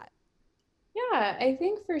into that? Yeah, I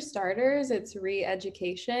think for starters, it's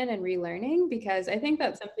re-education and relearning, because I think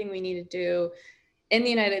that's something we need to do in the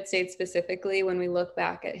United States specifically when we look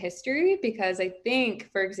back at history, because I think,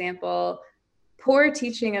 for example, poor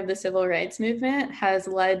teaching of the civil rights movement has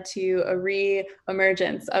led to a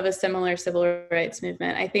re-emergence of a similar civil rights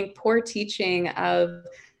movement. I think poor teaching of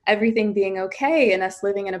everything being okay and us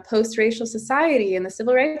living in a post-racial society, and the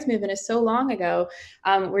civil rights movement is so long ago,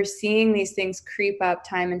 we're seeing these things creep up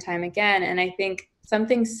time and time again. And I think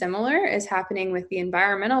something similar is happening with the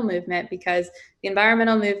environmental movement, because the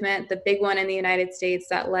environmental movement, the big one in the United States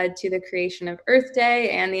that led to the creation of Earth Day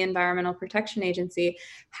and the Environmental Protection Agency,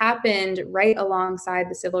 happened right alongside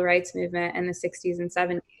the civil rights movement in the 60s and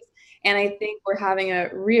 70s. And I think we're having a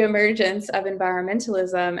reemergence of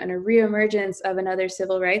environmentalism and a reemergence of another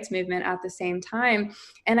civil rights movement at the same time.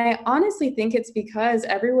 And I honestly think it's because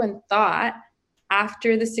everyone thought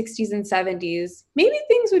after the 60s and 70s, maybe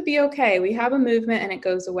things would be okay. We have a movement and it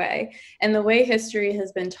goes away. And the way history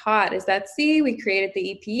has been taught is that, see, we created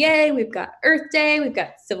the EPA, we've got Earth Day, we've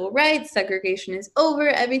got civil rights, segregation is over,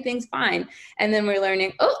 everything's fine. And then we're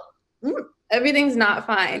learning, everything's not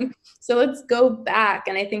fine. So let's go back.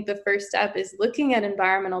 And I think the first step is looking at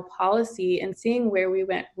environmental policy and seeing where we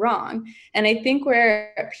went wrong. And I think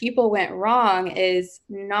where people went wrong is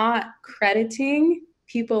not crediting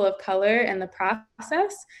people of color in the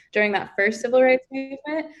process during that first civil rights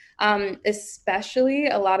movement, especially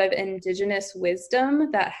a lot of indigenous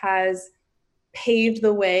wisdom that has paved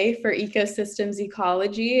the way for ecosystems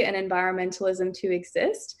ecology and environmentalism to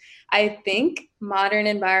exist. I think modern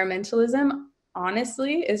environmentalism,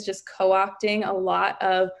 honestly, is just co-opting a lot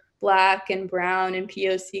of Black and Brown and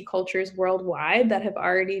POC cultures worldwide that have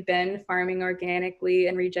already been farming organically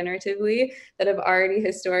and regeneratively, that have already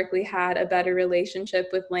historically had a better relationship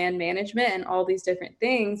with land management and all these different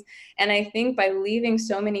things. And I think by leaving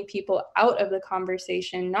so many people out of the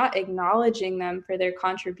conversation, not acknowledging them for their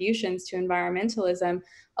contributions to environmentalism,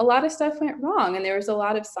 a lot of stuff went wrong and there was a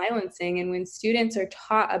lot of silencing. And when students are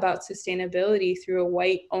taught about sustainability through a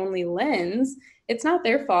white-only lens, it's not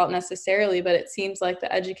their fault necessarily, but it seems like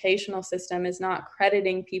the educational system is not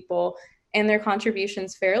crediting people and their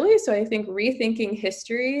contributions fairly. So I think rethinking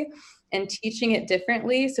history and teaching it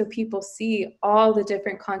differently so people see all the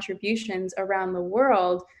different contributions around the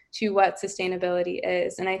world to what sustainability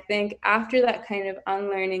is. And I think after that kind of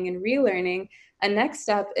unlearning and relearning, a next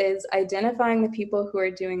step is identifying the people who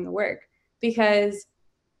are doing the work, because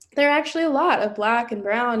there are actually a lot of Black and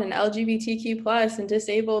Brown and LGBTQ plus and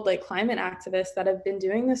disabled like climate activists that have been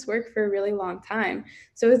doing this work for a really long time.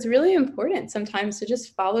 So it's really important sometimes to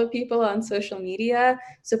just follow people on social media,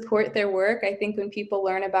 support their work. I think when people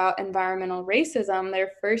learn about environmental racism,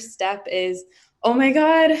 their first step is, oh my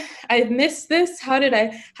God, I've missed this. How did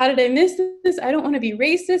I miss this? I don't want to be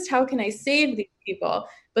racist. How can I save these people?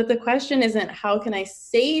 But the question isn't how can I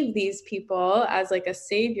save these people as like a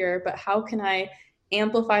savior, but how can I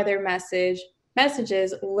amplify their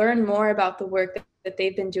messages, learn more about the work that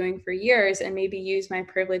they've been doing for years, and maybe use my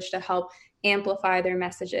privilege to help amplify their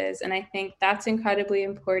messages. And I think that's incredibly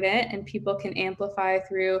important, and people can amplify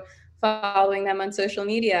through following them on social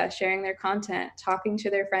media, sharing their content, talking to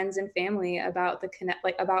their friends and family about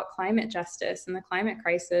about climate justice and the climate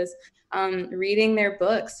crisis, reading their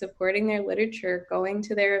books, supporting their literature, going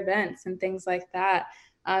to their events and things like that.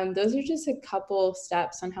 Those are just a couple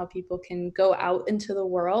steps on how people can go out into the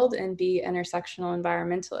world and be intersectional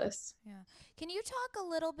environmentalists. Yeah. Can you talk a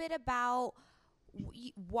little bit about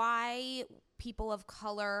why people of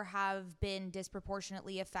color have been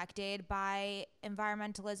disproportionately affected by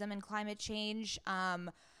environmentalism and climate change?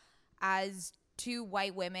 As two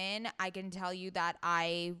white women, I can tell you that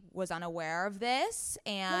I was unaware of this,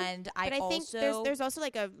 and but I think there's also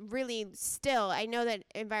like a really still. I know that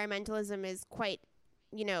environmentalism is quite,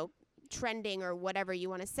 trending or whatever you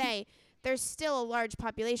want to say. There's still a large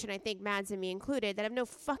population, I think Mads and me included, that have no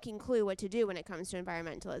fucking clue what to do when it comes to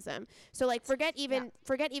environmentalism. So like forget even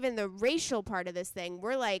the racial part of this thing.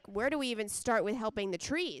 We're like, where do we even start with helping the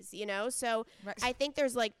trees, So right. I think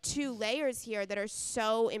there's like two layers here that are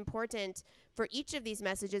so important for each of these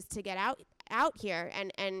messages to get out here,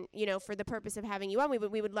 and for the purpose of having you on,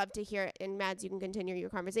 we would love to hear, and Mads, you can continue your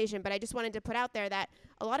conversation, but I just wanted to put out there that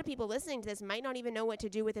a lot of people listening to this might not even know what to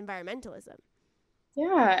do with environmentalism.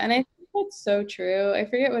 Yeah, and I think that's so true. I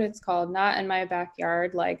forget what it's called, not in my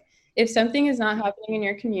backyard. Like if something is not happening in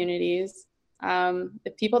your communities,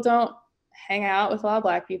 if people don't hang out with a lot of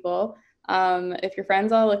Black people, if your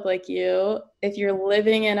friends all look like you, if you're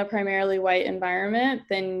living in a primarily white environment,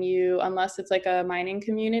 then unless it's like a mining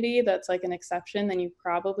community, that's like an exception, then you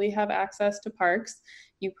probably have access to parks.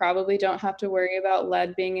 You probably don't have to worry about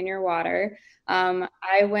lead being in your water.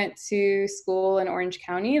 I went to school in Orange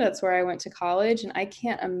County. That's where I went to college. And I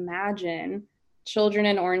can't imagine children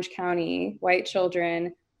in Orange County, white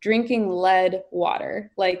children, drinking lead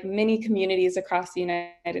water, like many communities across the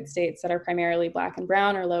United States that are primarily Black and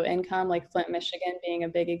brown or low income, like Flint, Michigan being a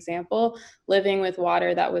big example, living with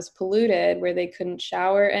water that was polluted, where they couldn't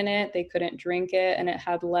shower in it, they couldn't drink it, and it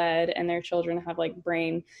had lead, and their children have like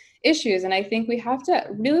brain issues. And I think we have to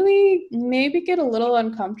really maybe get a little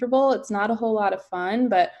uncomfortable. It's not a whole lot of fun,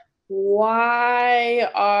 but why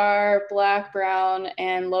are Black, brown,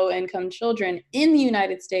 and low income children in the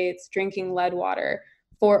United States drinking lead water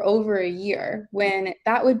for over a year when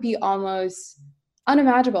that would be almost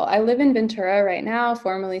unimaginable? I live in Ventura right now,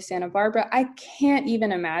 formerly Santa Barbara. I can't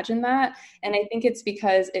even imagine that. And I think it's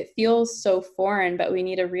because it feels so foreign, but we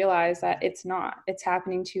need to realize that it's not. It's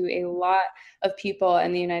happening to a lot of people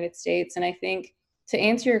in the United States. And I think to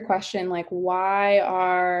answer your question, like, why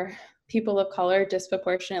are people of color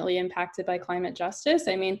disproportionately impacted by climate justice?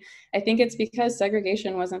 I mean, I think it's because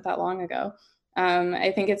segregation wasn't that long ago.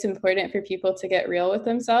 I think it's important for people to get real with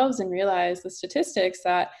themselves and realize the statistics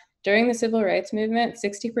that during the civil rights movement,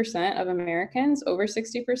 60% of Americans, over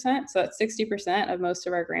 60%, so that's 60% of most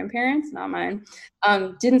of our grandparents, not mine,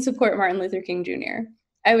 didn't support Martin Luther King Jr.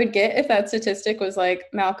 I would get if that statistic was like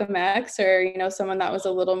Malcolm X or, you know, someone that was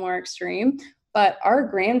a little more extreme. But our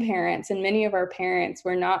grandparents and many of our parents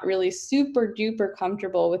were not really super duper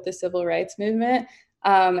comfortable with the civil rights movement.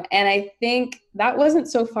 And I think that wasn't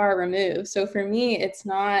so far removed. So for me, it's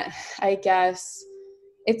not, I guess,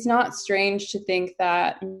 it's not strange to think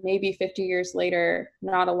that maybe 50 years later,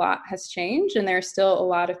 not a lot has changed. And there are still a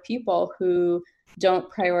lot of people who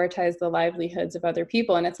don't prioritize the livelihoods of other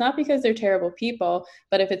people. And it's not because they're terrible people,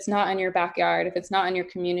 but if it's not in your backyard, if it's not in your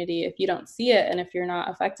community, if you don't see it, and if you're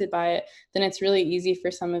not affected by it, then it's really easy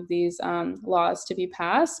for some of these laws to be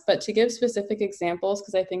passed. But to give specific examples,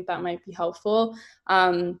 because I think that might be helpful,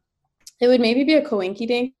 it would maybe be a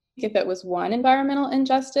coinky-dink if it was one environmental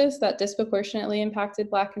injustice that disproportionately impacted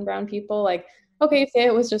Black and brown people. Like, okay, say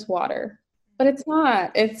it was just water, but it's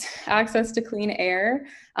not. It's access to clean air,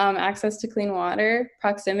 access to clean water,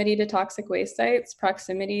 proximity to toxic waste sites,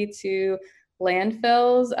 proximity to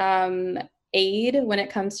landfills, aid when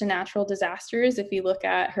it comes to natural disasters. If you look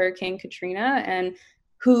at Hurricane Katrina and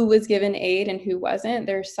who was given aid and who wasn't,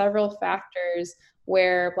 there are several factors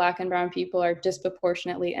where Black and brown people are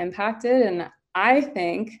disproportionately impacted. And I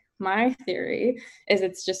think my theory is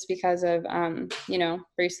it's just because of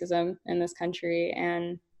racism in this country,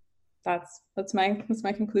 and that's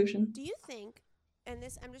my conclusion. Do you think, and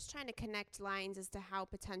this, I'm just trying to connect lines as to how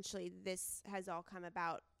potentially this has all come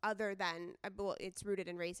about, other than, well, it's rooted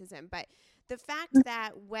in racism, but the fact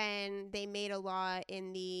that when they made a law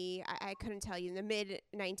in the, I couldn't tell you, in the mid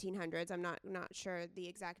 1900s, I'm not sure the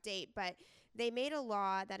exact date, but they made a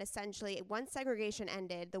law that essentially, once segregation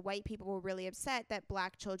ended, the white people were really upset that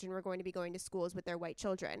Black children were going to be going to schools with their white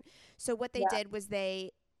children. So what they did was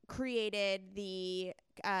they created the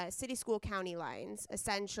city school county lines,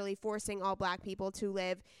 essentially forcing all Black people to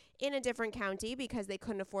live in a different county because they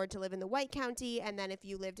couldn't afford to live in the white county. And then if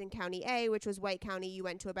you lived in county A, which was white county, you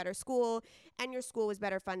went to a better school, and your school was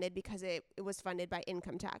better funded because it was funded by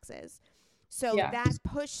income taxes. So that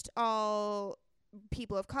pushed all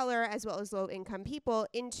people of color as well as low income people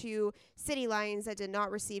into city lines that did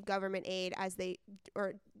not receive government aid, as they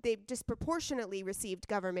disproportionately received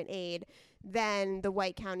government aid than the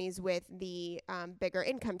white counties with the bigger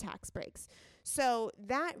income tax breaks. So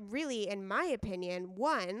that really, in my opinion,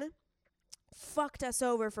 one, fucked us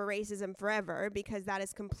over for racism forever, because that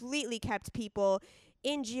has completely kept people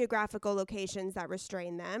in geographical locations that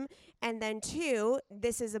restrain them. And then two,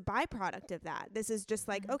 this is a byproduct of that. This is just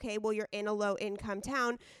like, okay, well, you're in a low income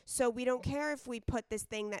town, so we don't care if we put this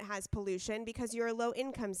thing that has pollution because you're a low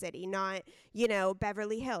income city, not,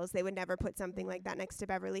 Beverly Hills. They would never put something like that next to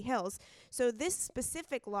Beverly Hills. So this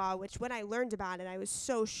specific law, which when I learned about it, I was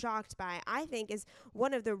so shocked by, I think is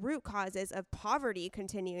one of the root causes of poverty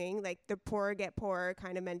continuing, like the poor get poorer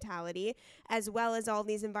kind of mentality, as well as all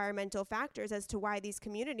these environmental factors as to why these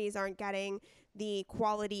communities aren't getting the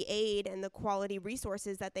quality aid and the quality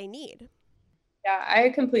resources that they need. Yeah, I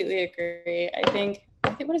completely agree. I think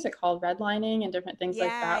what is it called? Redlining and different things like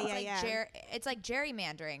that. It's like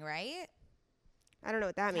gerrymandering, right? I don't know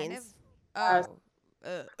what that means. That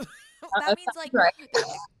means like right.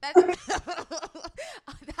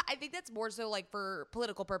 I think that's more so like for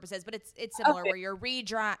political purposes, but it's similar, where you're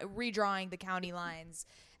redrawing the county lines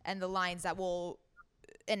and the lines that will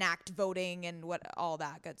enact voting and all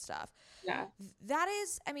that good stuff. Yeah. That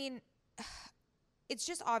is, I mean, it's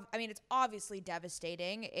just, it's obviously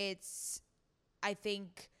devastating. I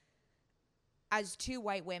think as two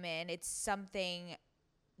white women, it's something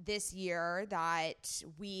this year that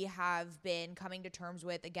we have been coming to terms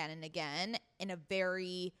with again and again in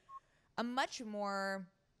a much more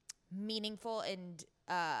meaningful and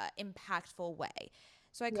impactful way.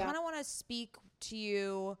 So I kind of want to speak to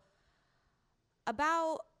you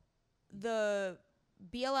about the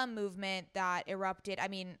BLM movement that erupted. I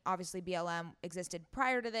mean, obviously BLM existed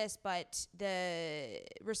prior to this, but the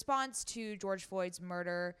response to George Floyd's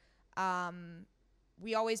murder,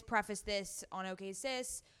 we always preface this on OK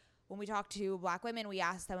Sis. When we talk to Black women, we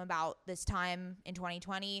ask them about this time in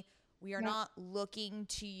 2020. We are not looking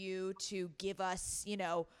to you to give us,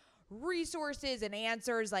 resources and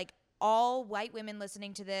answers. Like, all white women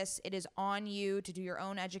listening to this, it is on you to do your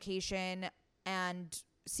own education and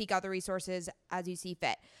seek out the resources as you see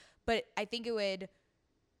fit. But I think it would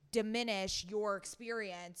diminish your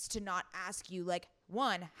experience to not ask you, like,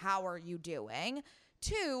 one, how are you doing?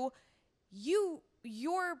 Two,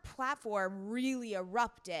 your platform really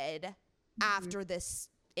erupted after this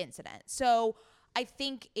incident. So I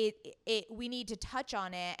think we need to touch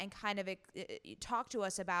on it and kind of talk to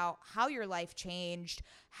us about how your life changed,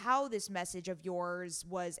 how this message of yours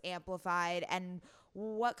was amplified, and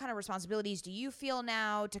what kind of responsibilities do you feel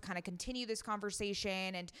now to kind of continue this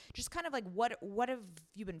conversation, and just kind of like what have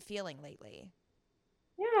you been feeling lately?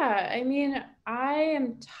 Yeah, I mean, I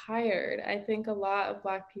am tired. I think a lot of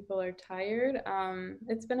Black people are tired.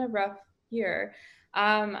 It's been a rough year.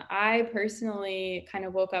 I personally kind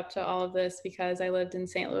of woke up to all of this because I lived in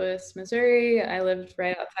St. Louis, Missouri. I lived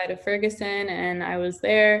right outside of Ferguson, and I was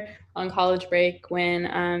there on college break when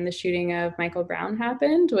the shooting of Michael Brown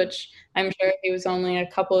happened, which I'm sure he was only a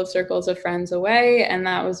couple of circles of friends away. And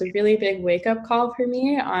that was a really big wake up call for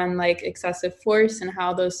me on like excessive force and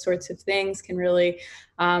how those sorts of things can really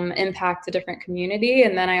impact a different community.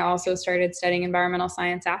 And then I also started studying environmental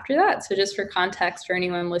science after that. So just for context for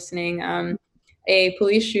anyone listening, a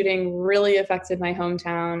police shooting really affected my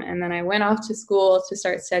hometown. And then I went off to school to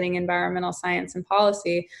start studying environmental science and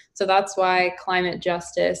policy. So that's why climate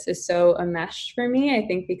justice is so enmeshed for me, I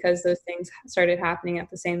think, because those things started happening at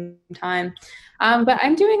the same time. But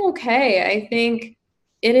I'm doing okay. I think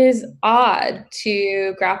it is odd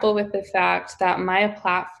to grapple with the fact that my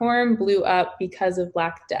platform blew up because of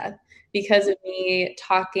Black Death, because of me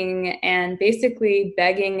talking and basically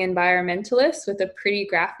begging environmentalists with a pretty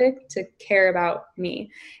graphic to care about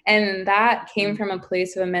me. And that came from a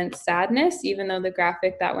place of immense sadness, even though the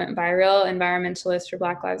graphic that went viral, Environmentalists for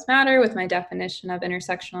Black Lives Matter, with my definition of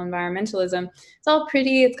intersectional environmentalism, it's all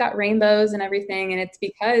pretty, it's got rainbows and everything. And it's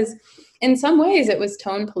because in some ways it was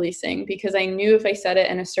tone policing, because I knew if I said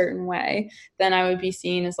it in a certain way, then I would be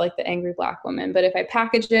seen as like the angry Black woman. But if I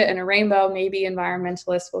packaged it in a rainbow, maybe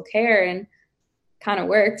environmentalists will care. And kind of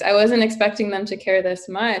worked. I wasn't expecting them to care this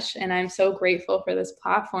much, and I'm so grateful for this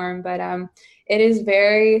platform. But it is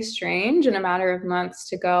very strange in a matter of months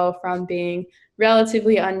to go from being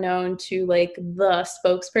relatively unknown to like the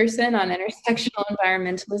spokesperson on intersectional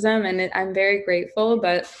environmentalism, and I'm very grateful.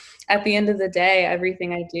 But at the end of the day,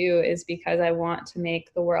 everything I do is because I want to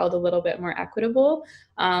make the world a little bit more equitable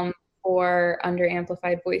for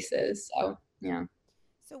underamplified voices. So yeah.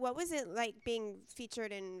 So what was it like being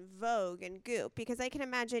featured in Vogue and Goop? Because I can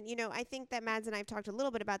imagine, I think that Mads and I've talked a little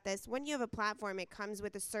bit about this. When you have a platform, it comes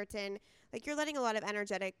with a certain, like, you're letting a lot of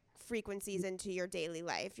energetic frequencies into your daily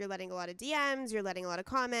life. You're letting a lot of DMs, you're letting a lot of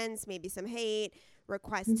comments, maybe some hate,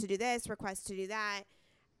 requests to do this, requests to do that.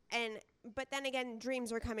 And but then again,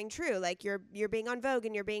 dreams are coming true. Like you're being on Vogue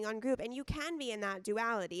and you're being on Goop, and you can be in that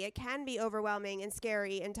duality. It can be overwhelming and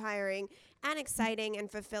scary and tiring and exciting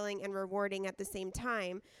and fulfilling and rewarding at the same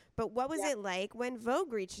time. But what was it like when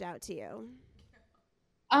Vogue reached out to you?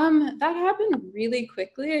 That happened really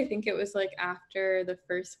quickly. I think it was like after the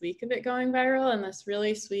first week of it going viral, and this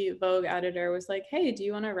really sweet Vogue editor was like, "Hey, do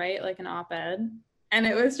you want to write like an op-ed?" And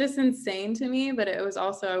it was just insane to me, but it was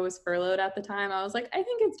also, I was furloughed at the time. I was like, I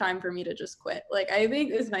think it's time for me to just quit. Like, I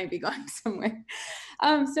think this might be going somewhere.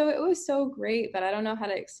 So it was so great, but I don't know how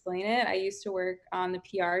to explain it. I used to work on the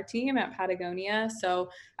PR team at Patagonia, so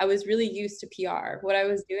I was really used to PR. What I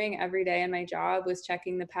was doing every day in my job was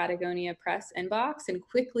checking the Patagonia press inbox and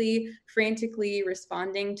quickly, frantically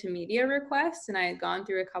responding to media requests. And I had gone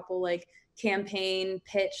through a couple like campaign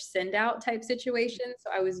pitch send out type situations. So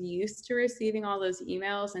I was used to receiving all those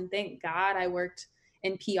emails, and thank God I worked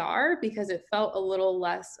in PR because it felt a little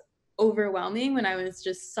less overwhelming when I was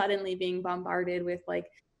just suddenly being bombarded with like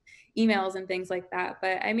emails and things like that.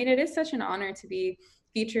 But I mean, it is such an honor to be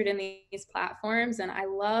featured in these platforms. And I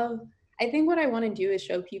think what I want to do is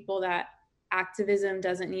show people that activism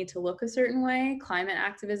doesn't need to look a certain way. Climate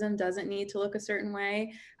activism doesn't need to look a certain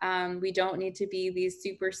way. We don't need to be these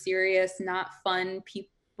super serious, not fun people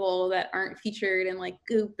people that aren't featured in like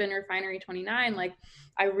Goop and Refinery 29. Like,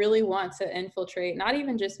 I really want to infiltrate, not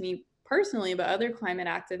even just me personally, but other climate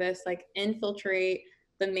activists, like infiltrate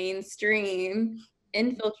the mainstream,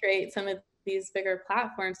 infiltrate some of these bigger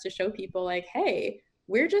platforms to show people like, hey,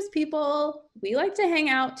 we're just people. We like to hang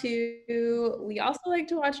out too. We also like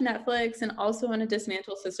to watch Netflix and also want to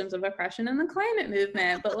dismantle systems of oppression in the climate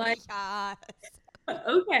movement. But like, yes.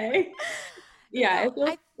 Okay. Yeah,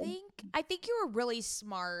 No, I think you were really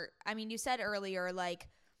smart. I mean, you said earlier like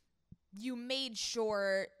you made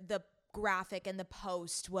sure the graphic and the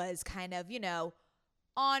post was kind of,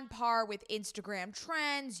 on par with Instagram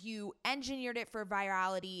trends. You engineered it for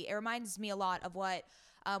virality. It reminds me a lot of what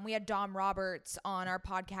we had Dom Roberts on our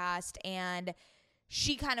podcast, and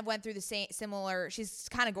she kind of went through the similar, she's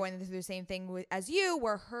kind of going through the same thing as you,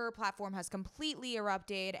 where her platform has completely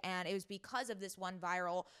erupted, and it was because of this one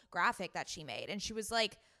viral graphic that she made. And she was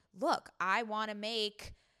like, look, I want to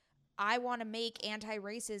make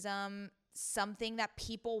anti-racism something that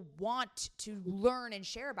people want to learn and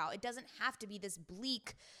share about. It doesn't have to be this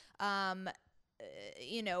bleak, not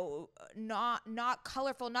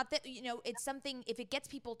colorful, not that, it's something, if it gets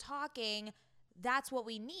people talking, that's what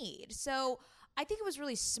we need. So I think it was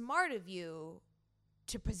really smart of you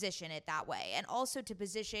to position it that way, and also to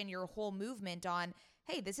position your whole movement on,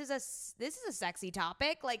 hey, this is a sexy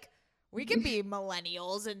topic. Like, we can be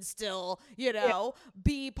millennials and still,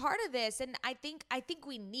 be part of this. And I think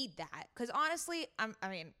we need that, because honestly, I'm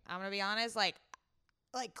gonna be honest, like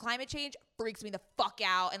climate change freaks me the fuck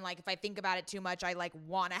out, and like if I think about it too much, I like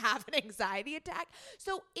want to have an anxiety attack.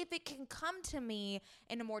 So if it can come to me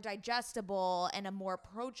in a more digestible and a more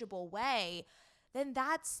approachable way, then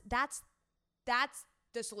that's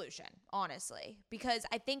the solution, honestly, because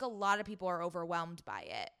I think a lot of people are overwhelmed by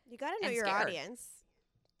it. You got to know your audience.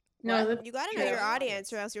 No, you got to know your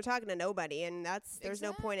audience, or else you're talking to nobody, and there's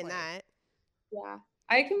no point in that. Yeah,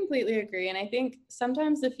 I completely agree. And I think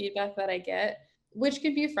sometimes the feedback that I get, which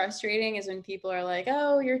could be frustrating, is when people are like,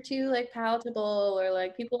 oh, you're too like palatable, or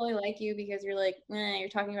like people only like you because you're like, you're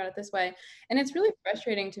talking about it this way. And it's really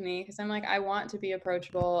frustrating to me, because I'm like, I want to be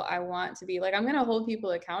approachable. I want to be like, I'm going to hold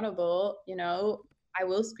people accountable. I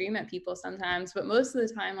will scream at people sometimes, but most of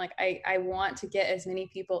the time, like I want to get as many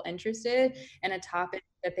people interested in a topic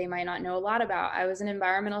that they might not know a lot about. I was an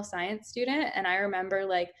environmental science student, and I remember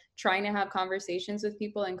like trying to have conversations with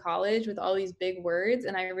people in college with all these big words.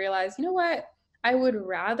 And I realized, you know what? I would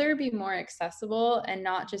rather be more accessible and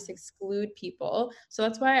not just exclude people. So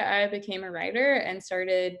that's why I became a writer and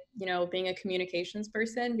started, being a communications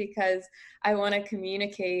person, because I want to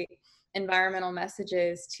communicate environmental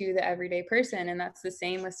messages to the everyday person. And that's the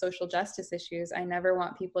same with social justice issues. I never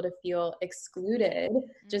want people to feel excluded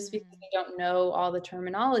just because they don't know all the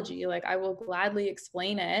terminology. Like, I will gladly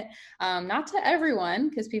explain it, not to everyone,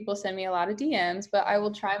 because people send me a lot of DMs, but I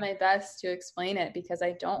will try my best to explain it, because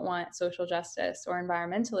I don't want social justice or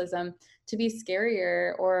environmentalism to be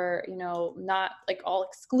scarier or, not like all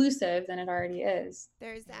exclusive than it already is.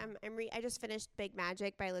 There's I just finished Big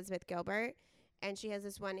Magic by Elizabeth Gilbert. And she has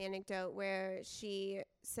this one anecdote where she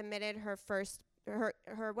submitted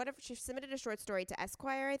she submitted a short story to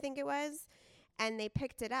Esquire, I think it was, and they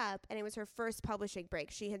picked it up, and it was her first publishing break.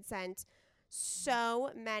 She had sent so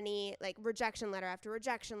many, like, rejection letter after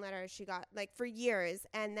rejection letter she got, like, for years,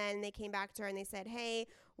 and then they came back to her and they said, hey,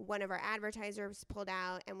 one of our advertisers pulled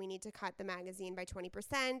out and we need to cut the magazine by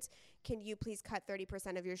 20%. Can you please cut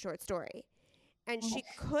 30% of your short story? And she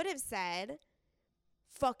could have said,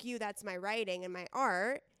 fuck you, that's my writing and my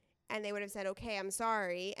art. And they would have said, okay, I'm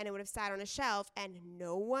sorry. And it would have sat on a shelf and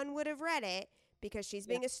no one would have read it, because she's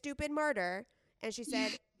being a stupid martyr. And she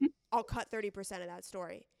said, I'll cut 30% of that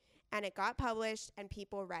story. And it got published and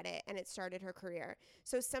people read it, and it started her career.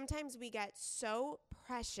 So sometimes we get so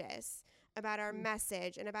precious about our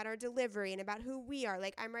message and about our delivery and about who we are.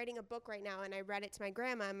 Like, I'm writing a book right now, and I read it to my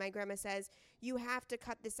grandma, and my grandma says, you have to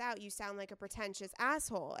cut this out. You sound like a pretentious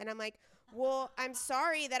asshole. And I'm like, well, I'm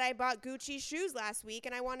sorry that I bought Gucci shoes last week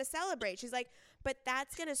and I want to celebrate. She's like, but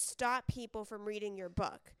that's going to stop people from reading your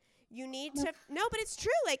book. You need to, no, but it's true.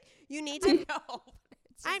 Like, you need to. No,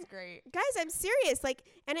 it's great. Guys, I'm serious. Like,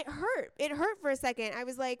 and it hurt. It hurt for a second. I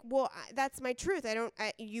was like, well, that's my truth.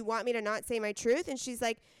 You want me to not say my truth? And she's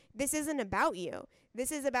like, this isn't about you.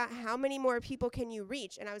 This is about how many more people can you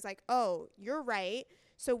reach? And I was like, oh, you're right.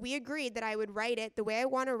 So we agreed that I would write it the way I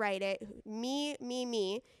want to write it.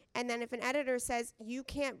 Me. And then if an editor says, you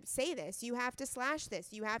can't say this, you have to slash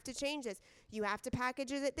this, you have to change this, you have to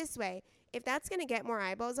package it this way. If that's going to get more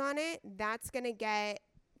eyeballs on it, that's going to get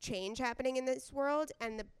change happening in this world.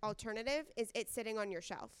 And the alternative is it sitting on your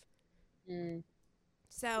shelf.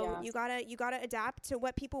 So you gotta adapt to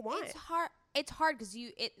what people want. It's hard because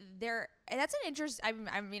that's an interest. I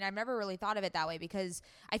mean, I've never really thought of it that way, because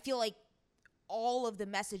I feel like all of the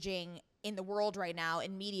messaging in the world right now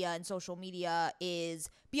in media and social media is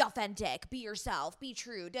be authentic, be yourself, be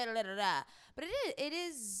true, da da da da da. But it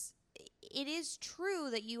is true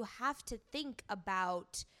that you have to think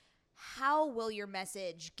about how will your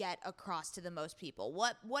message get across to the most people?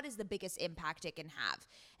 What is the biggest impact it can have?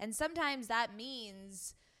 And sometimes that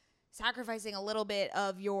means sacrificing a little bit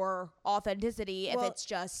of your authenticity if it's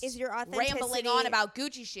just rambling on about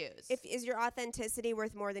Gucci shoes. Is your authenticity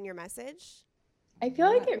worth more than your message? I feel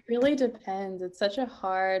like it really depends. It's such a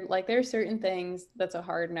hard, like, there are certain things that's a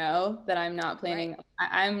hard no that I'm not planning. Right.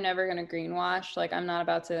 I'm never going to greenwash. Like, I'm not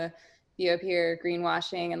about to be up here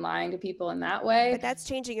greenwashing and lying to people in that way. But that's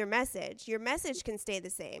changing your message. Your message can stay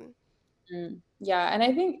the same. Yeah. And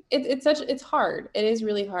I think it's hard. It is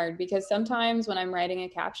really hard, because sometimes when I'm writing a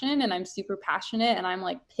caption and I'm super passionate and I'm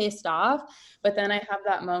like pissed off, but then I have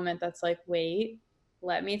that moment that's like, wait,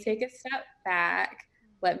 let me take a step back.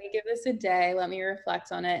 Let me give this a day. Let me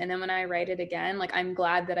reflect on it. And then when I write it again, like, I'm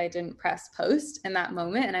glad that I didn't press post in that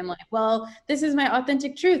moment. And I'm like, well, this is my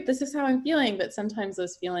authentic truth. This is how I'm feeling. But sometimes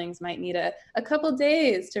those feelings might need a couple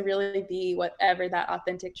days to really be whatever that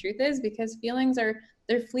authentic truth is, because feelings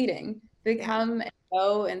they're fleeting. They come and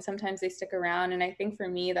go, and sometimes they stick around. And I think for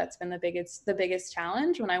me, that's been the biggest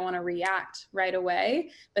challenge, when I want to react right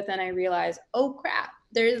away. But then I realize, oh crap,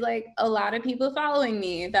 there's like a lot of people following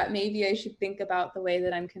me, that maybe I should think about the way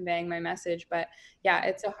that I'm conveying my message. But yeah,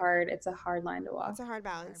 it's a hard line to walk. It's a hard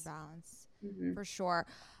balance. Mm-hmm. For sure.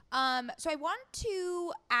 So I want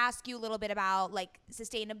to ask you a little bit about like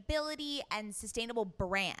sustainability and sustainable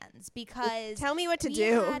brands, because tell me what to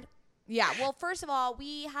do. Well, first of all,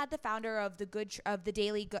 we had the founder of the Good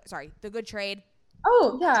Trade.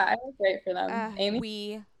 Oh yeah, I was great for them. Amy,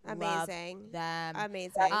 we amazing love them.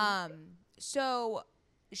 Amazing. So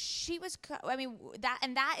she was.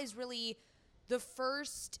 that is really the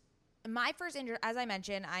first. My first as I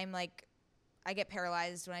mentioned, I get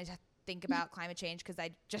paralyzed when I think about climate change, because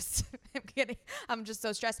I'm just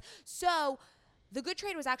so stressed. So the Good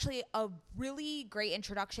Trade was actually a really great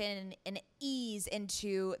introduction and ease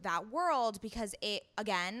into that world, because it,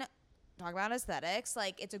 again, talk about aesthetics,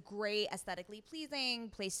 like, it's a great aesthetically pleasing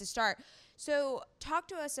place to start. So talk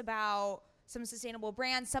to us about some sustainable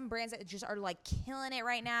brands, some brands that just are like killing it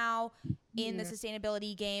right now in the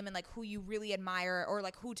sustainability game, and like who you really admire, or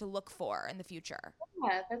like who to look for in the future.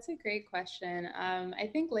 Yeah, that's a great question. I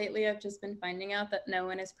think lately I've just been finding out that no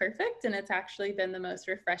one is perfect, and it's actually been the most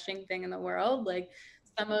refreshing thing in the world. Like,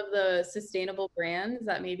 some of the sustainable brands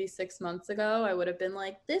that maybe 6 months ago I would have been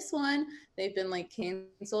like, this one, they've been like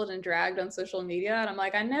canceled and dragged on social media, and I'm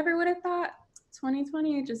like, I never would have thought.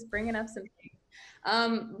 2020 just bringing up some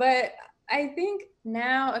things. But I think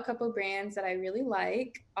now a couple brands that I really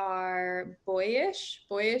like are Boyish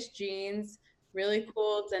jeans, really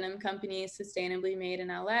cool denim company, sustainably made in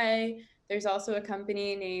LA. There's also a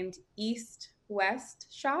company named East West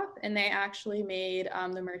Shop, and they actually made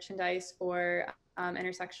the merchandise for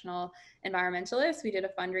Intersectional Environmentalists. We did a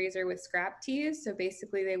fundraiser with Scrap Tees. So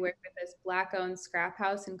basically they work with this Black-owned scrap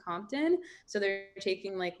house in Compton. So they're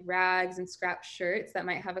taking like rags and scrap shirts that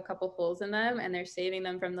might have a couple holes in them, and they're saving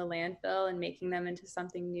them from the landfill and making them into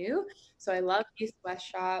something new. So I love East West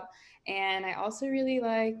Shop. And I also really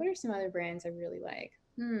like, what are some other brands I really like?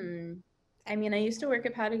 I mean, I used to work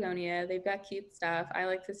at Patagonia. They've got cute stuff. I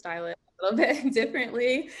like to style it a little bit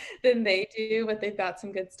differently than they do, but they've got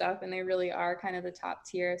some good stuff, and they really are kind of the top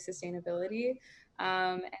tier of sustainability.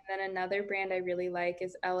 And then another brand I really like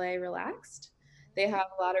is LA Relaxed. They have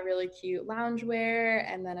a lot of really cute loungewear.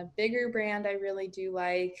 And then a bigger brand I really do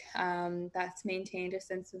like, that's maintained a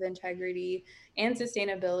sense of integrity and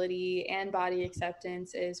sustainability and body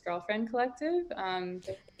acceptance, is Girlfriend Collective.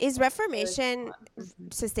 Is Reformation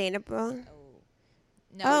sustainable?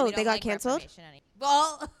 No, they got canceled?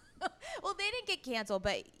 Well, they didn't get canceled,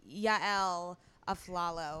 but Yael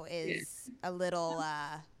Aflalo is a little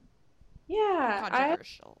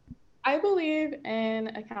controversial. I believe in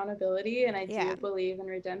accountability, and I do believe in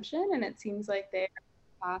redemption, and it seems like they're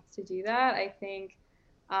on path to do that. I think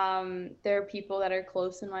there are people that are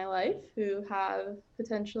close in my life who have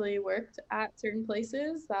potentially worked at certain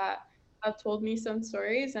places that have told me some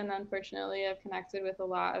stories, and unfortunately I've connected with a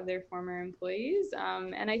lot of their former employees,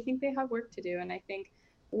 and I think they have work to do. And I think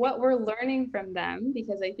what we're learning from them,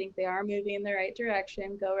 because I think they are moving in the right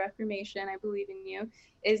direction, go Reformation, I believe in you,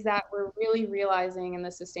 is that we're really realizing in the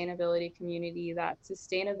sustainability community that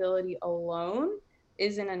sustainability alone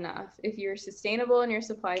isn't enough. If you're sustainable in your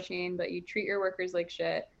supply chain, but you treat your workers like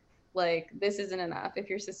shit, Like, this isn't enough. If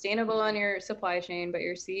you're sustainable on your supply chain, but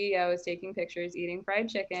your CEO is taking pictures eating fried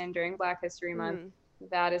chicken during Black History Month,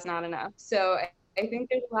 that is not enough. So I think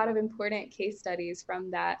there's a lot of important case studies from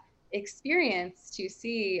that experience to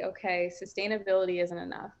see, okay, sustainability isn't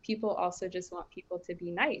enough. People also just want people to be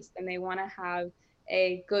nice, and they want to have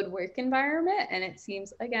a good work environment. And it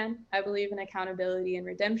seems, again, I believe in accountability and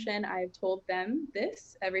redemption. I've told them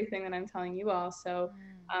this, everything that I'm telling you all. So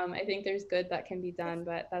I think there's good that can be done,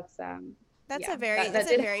 but that's a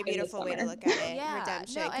very beautiful way to look at it. Yeah,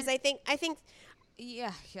 redemption. no, Because I think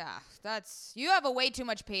yeah, that's, you have a way too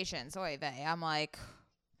much patience. Oy vey. I'm like,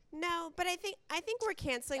 no, but I think we're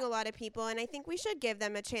canceling a lot of people, and I think we should give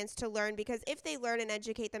them a chance to learn, because if they learn and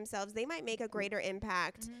educate themselves, they might make a greater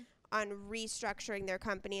impact on restructuring their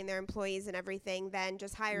company and their employees and everything than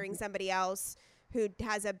just hiring somebody else who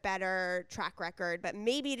has a better track record, but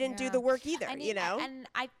maybe didn't do the work either, you know? And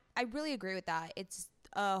I really agree with that. It's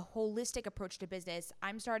a holistic approach to business.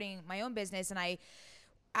 I'm starting my own business, and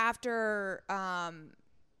after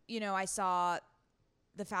I saw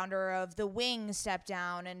the founder of The Wing step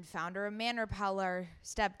down and founder of Man Repeller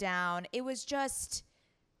step down. It was just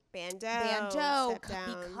Bando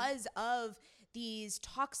because of these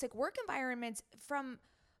toxic work environments from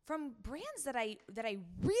brands that I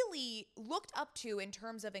really looked up to in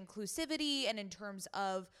terms of inclusivity and in terms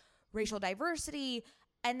of racial diversity.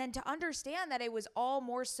 And then to understand that it was all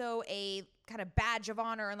more so a kind of badge of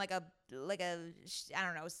honor and like a I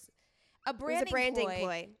don't know, a branding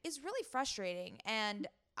ploy is really frustrating. And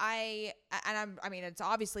I mean, it's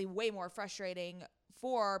obviously way more frustrating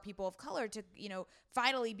for people of color to,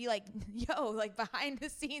 finally be like, yo, like behind the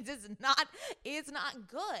scenes is not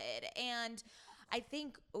good. And I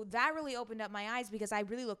think that really opened up my eyes, because I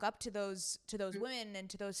really look up to those women and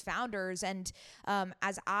to those founders. And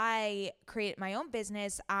as I create my own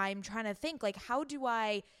business, I'm trying to think, like, how do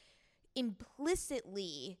I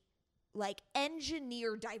implicitly like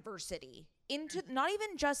engineer diversity into, not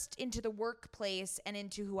even just into the workplace and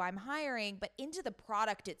into who I'm hiring, but into the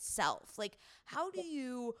product itself. Like, how do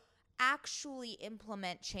you actually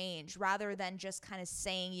implement change rather than just kind of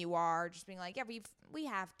saying you are, just being like, yeah, we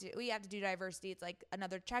have to do diversity. It's like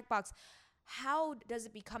another checkbox. How does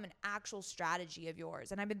it become an actual strategy of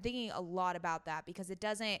yours? And I've been thinking a lot about that, because it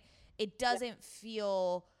doesn't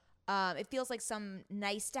feel, it feels like some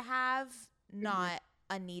nice to have, not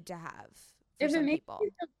a need to have. If it makes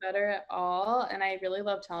you feel better at all, and I really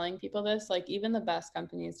love telling people this, like, even the best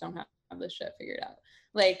companies don't have this shit figured out.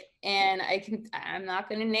 Like, and I'm not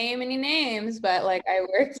going to name any names, but like, I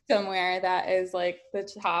worked somewhere that is like the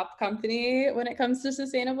top company when it comes to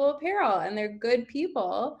sustainable apparel, and they're good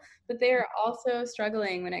people, but they are also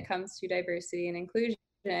struggling when it comes to diversity and inclusion.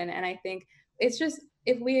 And I think it's just,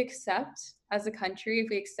 if we accept as a country, if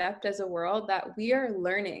we accept as a world that we are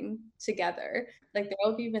learning together, like, there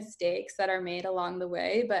will be mistakes that are made along the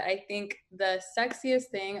way. But I think the sexiest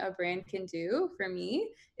thing a brand can do for me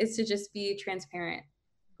is to just be transparent.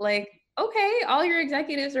 Like, okay, all your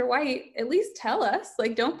executives are white, at least tell us.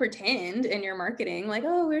 Like, don't pretend in your marketing like,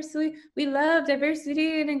 oh, we love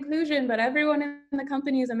diversity and inclusion, but everyone in the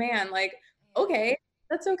company is a man. Like, okay,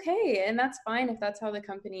 that's okay, and that's fine if that's how the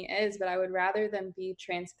company is, but I would rather them be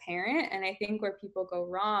transparent. And I think where people go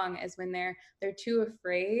wrong is when they're too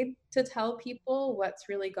afraid to tell people what's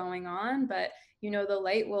really going on. But the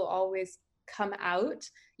light will always come out,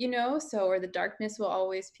 or the darkness will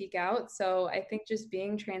always peek out. So I think just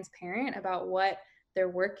being transparent about what they're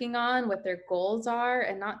working on, what their goals are,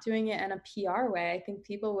 and not doing it in a PR way. I think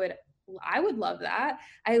I would love that.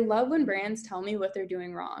 I love when brands tell me what they're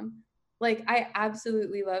doing wrong. Like, I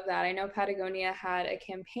absolutely love that. I know Patagonia had a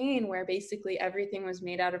campaign where basically everything was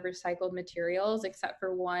made out of recycled materials except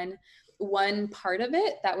for one part of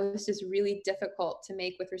it that was just really difficult to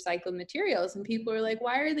make with recycled materials. And people were like,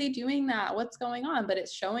 why are they doing that? What's going on? But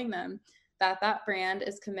it's showing them that brand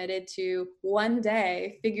is committed to one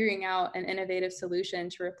day figuring out an innovative solution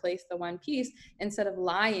to replace the one piece, instead of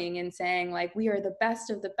lying and saying like, we are the best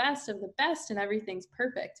of the best of the best and everything's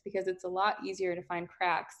perfect, because it's a lot easier to find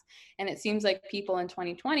cracks. And it seems like people in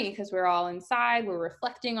 2020, because we're all inside, we're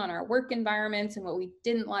reflecting on our work environments and what we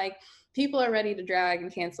didn't like, people are ready to drag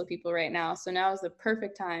and cancel people right now. So now is the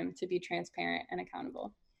perfect time to be transparent and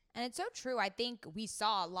accountable. And it's so true. I think we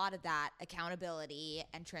saw a lot of that accountability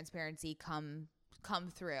and transparency come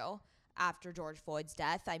through after George Floyd's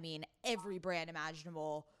death. I mean, every brand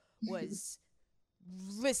imaginable was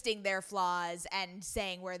listing their flaws and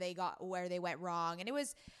saying where they went wrong. And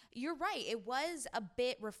you're right, it was a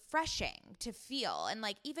bit refreshing to feel. And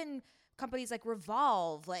like, even companies like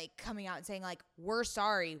Revolve, like, coming out and saying like, we're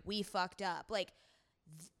sorry, we fucked up. Like,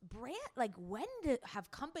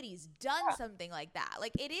 have companies done something like that?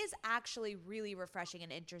 Like, it is actually really refreshing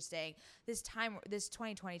and interesting this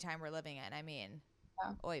 2020 time we're living in. I mean,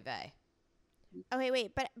 oy vey. Okay,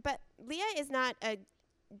 wait, but Leah is not a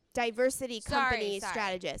diversity company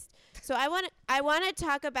strategist. So I want to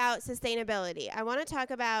talk about sustainability. I want to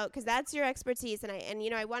talk about, because that's your expertise, and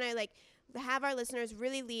I want to like have our listeners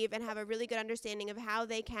really leave and have a really good understanding of how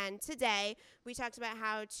they can today. We talked about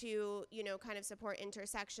how to, kind of support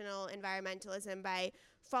intersectional environmentalism by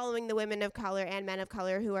following the women of color and men of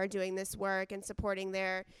color who are doing this work and supporting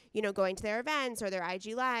their, going to their events or their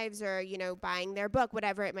IG lives or, buying their book,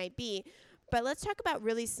 whatever it might be. But let's talk about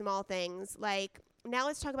really small things. Like, now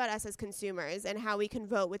let's talk about us as consumers and how we can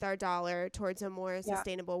vote with our dollar towards a more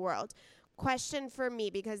sustainable world. Question for me,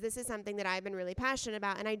 because this is something that I've been really passionate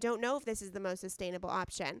about, and I don't know if this is the most sustainable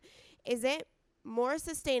option. Is it more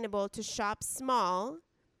sustainable to shop small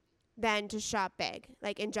than to shop big,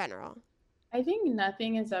 like in general? I think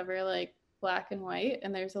nothing is ever like black and white,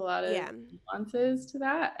 and there's a lot of nuances to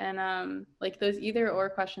that. And like those either or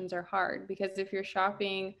questions are hard, because if you're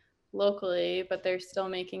shopping locally but they're still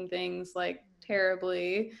making things like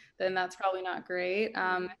terribly, then that's probably not great.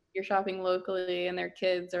 If you're shopping locally and their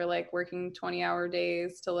kids are like working 20-hour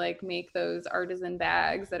days to like make those artisan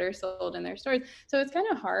bags that are sold in their stores, so it's kind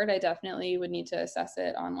of hard. I definitely would need to assess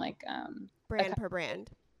it on like brand per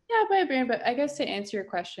brand. Yeah, by a brand. But I guess to answer your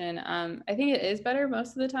question, I think it is better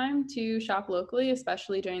most of the time to shop locally,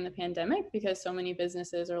 especially during the pandemic, because so many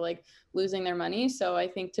businesses are like losing their money. So I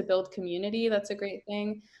think to build community, that's a great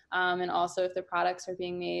thing. And also if the products are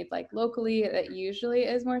being made like locally, that usually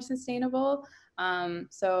is more sustainable.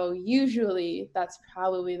 So usually that's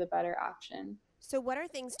probably the better option. So what are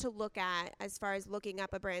things to look at as far as looking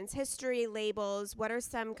up a brand's history, labels? What are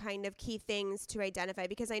some kind of key things to identify?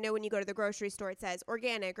 Because I know when you go to the grocery store, it says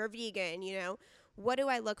organic or vegan, What do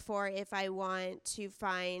I look for if I want to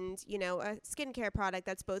find, a skincare product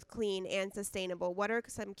that's both clean and sustainable? What are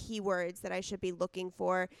some keywords that I should be looking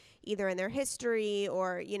for, either in their history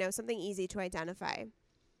or, something easy to identify?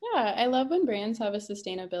 Yeah, I love when brands have a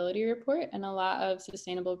sustainability report, and a lot of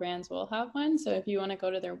sustainable brands will have one. So if you want to go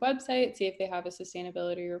to their website, see if they have a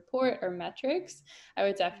sustainability report or metrics, I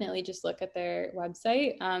would definitely just look at their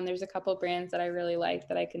website. There's a couple brands that I really like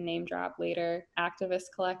that I can name drop later. Activist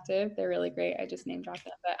Collective, they're really great. I just name dropped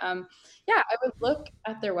them. But yeah, I would look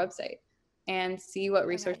at their website and see what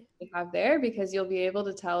resources they have there, because you'll be able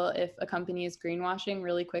to tell if a company is greenwashing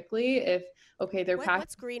really quickly. If,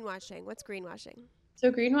 what's greenwashing? What's greenwashing?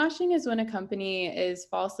 So greenwashing is when a company is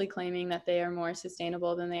falsely claiming that they are more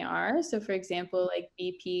sustainable than they are. So for example, like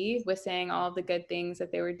BP was saying all the good things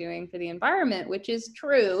that they were doing for the environment, which is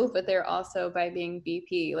true, but they're also, by being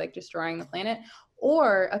BP, like destroying the planet.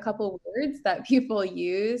 Or a couple words that people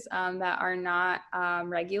use that are not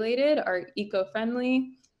regulated are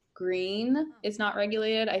eco-friendly. Green is not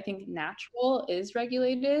regulated. I think natural is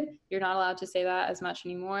regulated. You're not allowed to say that as much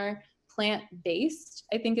anymore. Plant-based,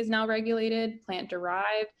 I think, is now regulated,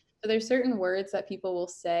 plant-derived. So there's certain words that people will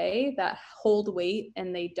say that hold weight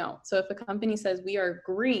and they don't. So if a company says we are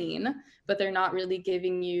green, but they're not really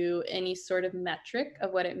giving you any sort of metric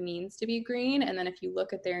of what it means to be green, and then if you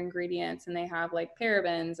look at their ingredients and they have like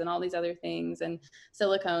parabens and all these other things and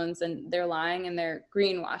silicones, and they're lying and they're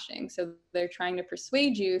greenwashing. So they're trying to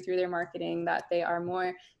persuade you through their marketing that they are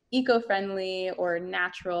more eco-friendly or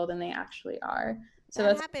natural than they actually are. So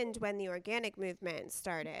that happened when the organic movement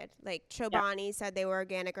started. Like Chobani said they were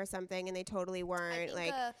organic or something, and they totally weren't.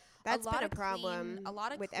 Like that's been a problem. A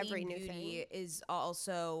lot of with clean every new beauty thing is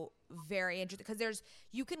also very interesting, because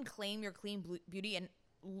you can claim your clean beauty and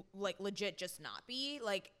like legit just not be.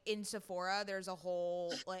 Like in Sephora, there's a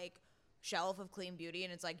whole like shelf of clean beauty,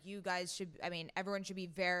 and it's like everyone should be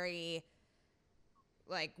very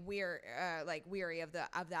like weary of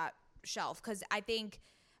that shelf, because I think.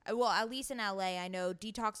 Well, at least in LA, I know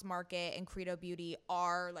Detox Market and Credo Beauty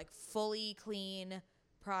are like fully clean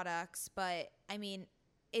products, but I mean,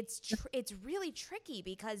 it's really tricky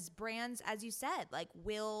because brands, as you said, like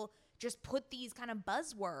will just put these kind of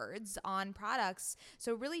buzzwords on products.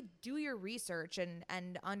 So really do your research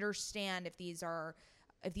and understand if these are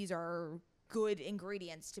good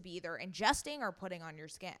ingredients to be either ingesting or putting on your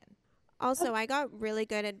skin. Also, I got really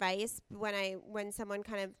good advice when someone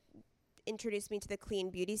kind of introduced me to the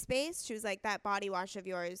clean beauty space. She was like, that body wash of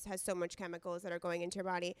yours has so much chemicals that are going into your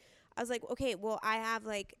body. I was like, okay, well, I have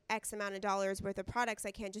like X amount of dollars worth of products.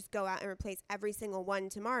 I can't just go out and replace every single one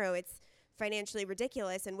tomorrow. It's financially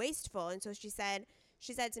ridiculous and wasteful. And so she said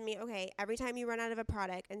to me, okay, every time you run out of a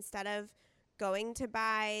product, instead of going to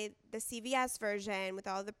buy the CVS version with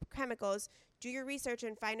all the chemicals, do your research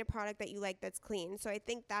and find a product that you like that's clean. So I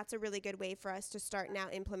think that's a really good way for us to start now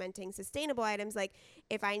implementing sustainable items. Like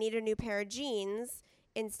if I need a new pair of jeans,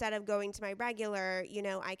 instead of going to my regular,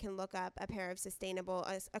 I can look up a pair of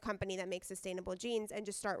a company that makes sustainable jeans and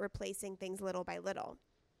just start replacing things little by little.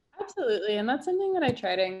 Absolutely. And that's something that I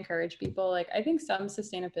try to encourage people. Like, I think some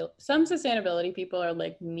sustainability people are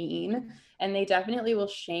like mean, and they definitely will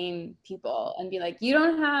shame people and be like, you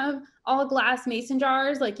don't have all glass mason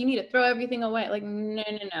jars. Like, you need to throw everything away. Like,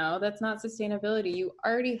 no, that's not sustainability. You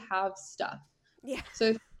already have stuff. Yeah. So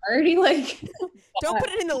if you already like, don't put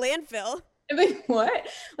it in the landfill. Like, what?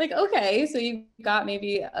 Like, okay, so you've got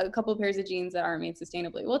maybe a couple pairs of jeans that aren't made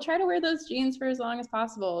sustainably. Well, try to wear those jeans for as long as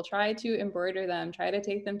possible. Try to embroider them. Try to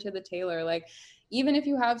take them to the tailor. Like, even if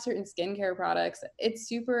you have certain skincare products,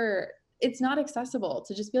 it's not accessible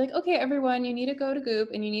to just be like, okay, everyone, you need to go to Goop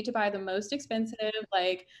and you need to buy the most expensive,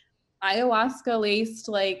 like, ayahuasca laced,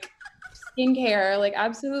 like, skincare. Like,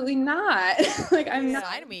 absolutely not. Like, I'm not.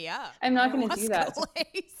 Sign me up. I'm not going to do that.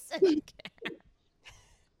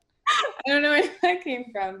 I don't know where that came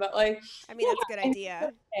from, but like, I mean, that's a good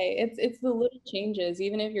idea. It's the little changes.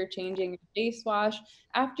 Even if you're changing your face wash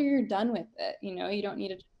after you're done with it, you don't need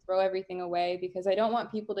to throw everything away, because I don't want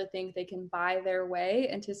people to think they can buy their way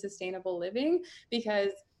into sustainable living,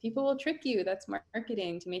 because people will trick you. That's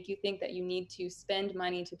marketing to make you think that you need to spend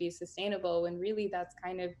money to be sustainable, when really that's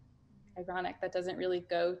kind of ironic. That doesn't really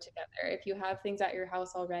go together. If you have things at your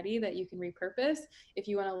house already that you can repurpose, if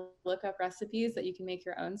you want to look up recipes that you can make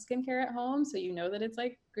your own skincare at home, so you know that it's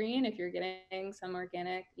like green, if you're getting some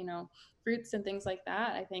organic, fruits and things like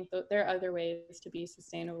that, I think there are other ways to be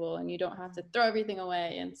sustainable, and you don't have to throw everything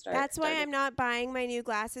away and start. That's why I'm not buying my new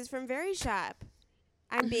glasses from Very Shop.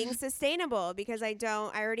 I'm being sustainable because I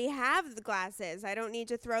already have the glasses. I don't need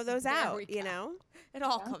to throw those out, It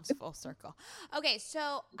all comes full circle. Okay,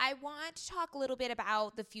 so I want to talk a little bit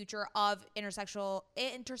about the future of intersectional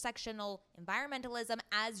environmentalism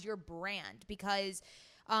as your brand, because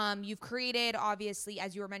you've created, obviously,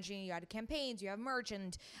 as you were mentioning, you had campaigns, you have merch,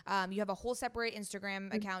 and you have a whole separate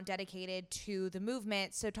Instagram account dedicated to the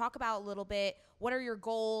movement. So talk about a little bit, what are your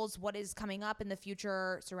goals? What is coming up in the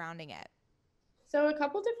future surrounding it? So a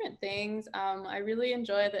couple different things. I really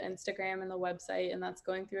enjoy the Instagram and the website, and that's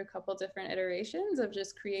going through a couple different iterations of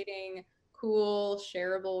just creating cool,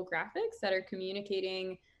 shareable graphics that are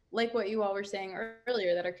communicating, like what you all were saying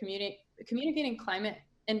earlier, that are communicating climate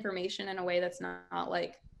information in a way that's not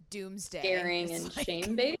like doomsday, scaring and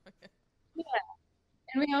shame-based. Yeah.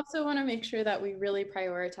 And we also want to make sure that we really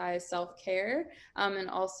prioritize self-care and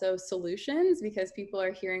also solutions, because people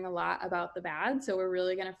are hearing a lot about the bad. So we're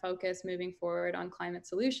really going to focus moving forward on climate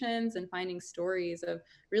solutions and finding stories of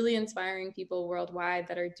really inspiring people worldwide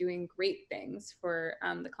that are doing great things for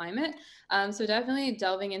the climate. So definitely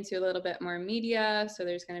delving into a little bit more media. So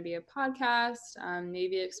there's going to be a podcast,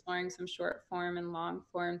 maybe exploring some short form and long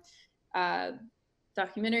form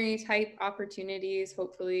documentary type opportunities,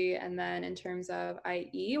 hopefully. And then in terms of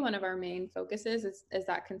IE, one of our main focuses is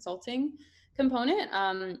that consulting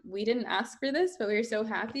component. We didn't ask for this, but we were so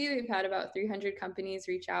happy. We've had about 300 companies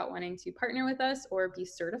reach out wanting to partner with us or be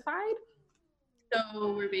certified.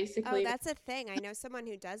 So we're basically... Oh, that's a thing. I know someone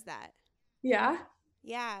who does that. Yeah?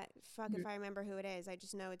 Yeah. Fuck if I remember who it is. I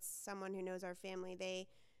just know it's someone who knows our family.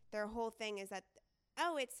 Their whole thing is that,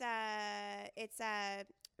 it's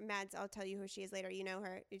Mads, I'll tell you who she is later. You know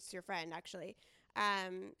her. It's your friend, actually.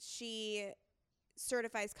 She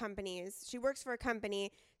certifies companies. She works for a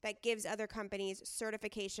company that gives other companies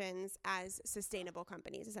certifications as sustainable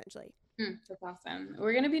companies, essentially. That's awesome.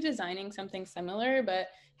 We're going to be designing something similar, but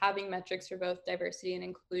having metrics for both diversity and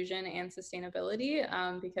inclusion and sustainability,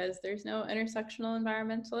 because there's no intersectional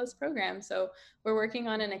environmentalist program. So we're working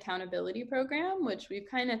on an accountability program, which we've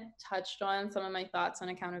kind of touched on some of my thoughts on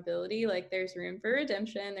accountability. Like, there's room for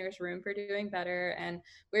redemption, there's room for doing better. And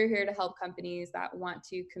we're here to help companies that want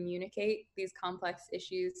to communicate these complex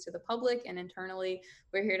issues to the public and internally.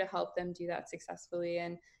 We're here to help them do that successfully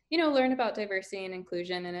and learn about diversity and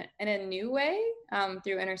inclusion in a new way,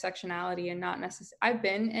 through intersectionality, and not necessarily... I've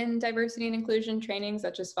been in diversity and inclusion trainings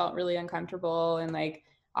that just felt really uncomfortable and like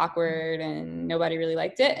awkward, and nobody really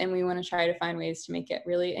liked it. And we want to try to find ways to make it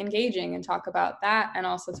really engaging and talk about that, and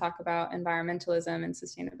also talk about environmentalism and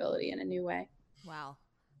sustainability in a new way. Wow.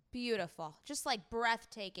 Beautiful. Just like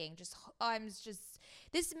breathtaking.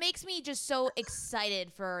 This makes me just so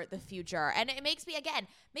excited for the future. And it makes me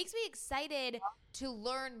excited to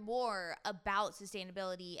learn more about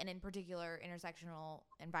sustainability, and in particular, intersectional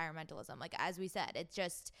environmentalism. Like, as we said,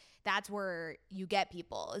 that's where you get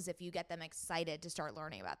people, is if you get them excited to start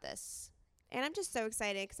learning about this. And I'm just so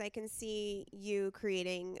excited because I can see you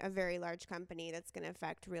creating a very large company that's going to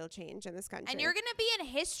affect real change in this country. And you're going to be in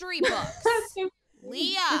history books.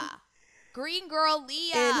 Leah. Green Girl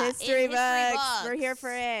Leah. In history books. We're here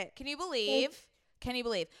for it. Can you believe?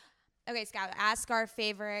 Okay, Scout, ask our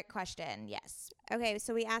favorite question. Yes. Okay,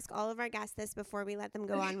 so we ask all of our guests this before we let them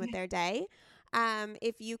go on with their day.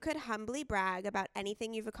 If you could humbly brag about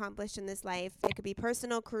anything you've accomplished in this life, it could be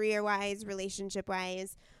personal, career-wise,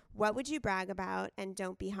 relationship-wise, what would you brag about? And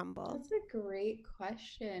don't be humble. That's a great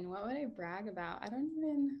question. What would I brag about? I don't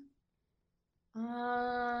even,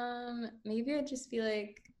 maybe I'd just be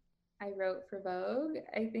like, I wrote for Vogue.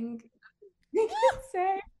 I think I could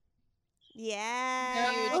say.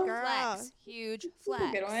 Yeah, huge girl. Flex. Huge flex.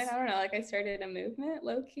 That's a good one. I don't know. Like I started a movement,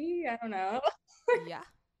 low key. I don't know. Yeah.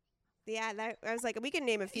 Yeah, I was like, we can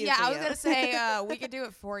name a few. Yeah, I was gonna say we could do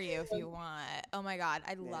it for you if you want. Oh my God,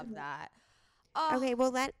 I love that. Oh. Okay,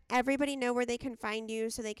 well, let everybody know where they can find you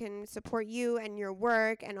so they can support you and your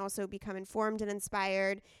work and also become informed and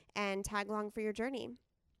inspired and tag along for your journey.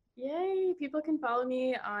 Yay! People can follow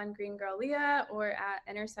me on Green Girl Leah or at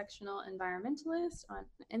Intersectional Environmentalist on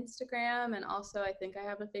Instagram. And also, I think I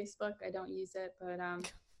have a Facebook. I don't use it, but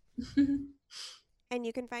And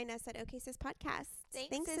you can find us at OK Sis Podcast.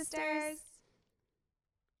 Thanks, sisters.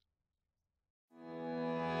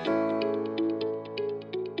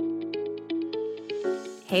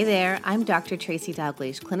 Hey there, I'm Dr. Tracy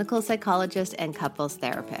Dalgleish, clinical psychologist and couples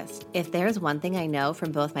therapist. If there's one thing I know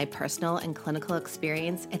from both my personal and clinical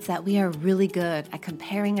experience, it's that we are really good at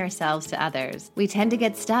comparing ourselves to others. We tend to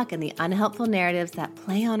get stuck in the unhelpful narratives that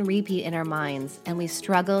play on repeat in our minds, and we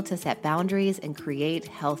struggle to set boundaries and create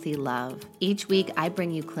healthy love. Each week, I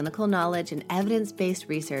bring you clinical knowledge and evidence-based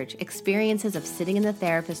research, experiences of sitting in the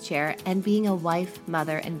therapist chair, and being a wife,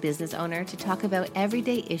 mother, and business owner to talk about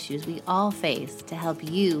everyday issues we all face to help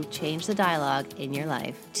you change the dialogue in your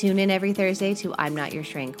life. Tune in every Thursday to I'm Not Your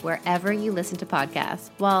Shrink, wherever you listen to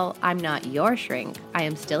podcasts. While I'm not your shrink, I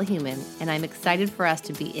am still human, and I'm excited for us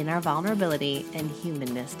to be in our vulnerability and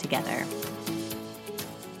humanness together.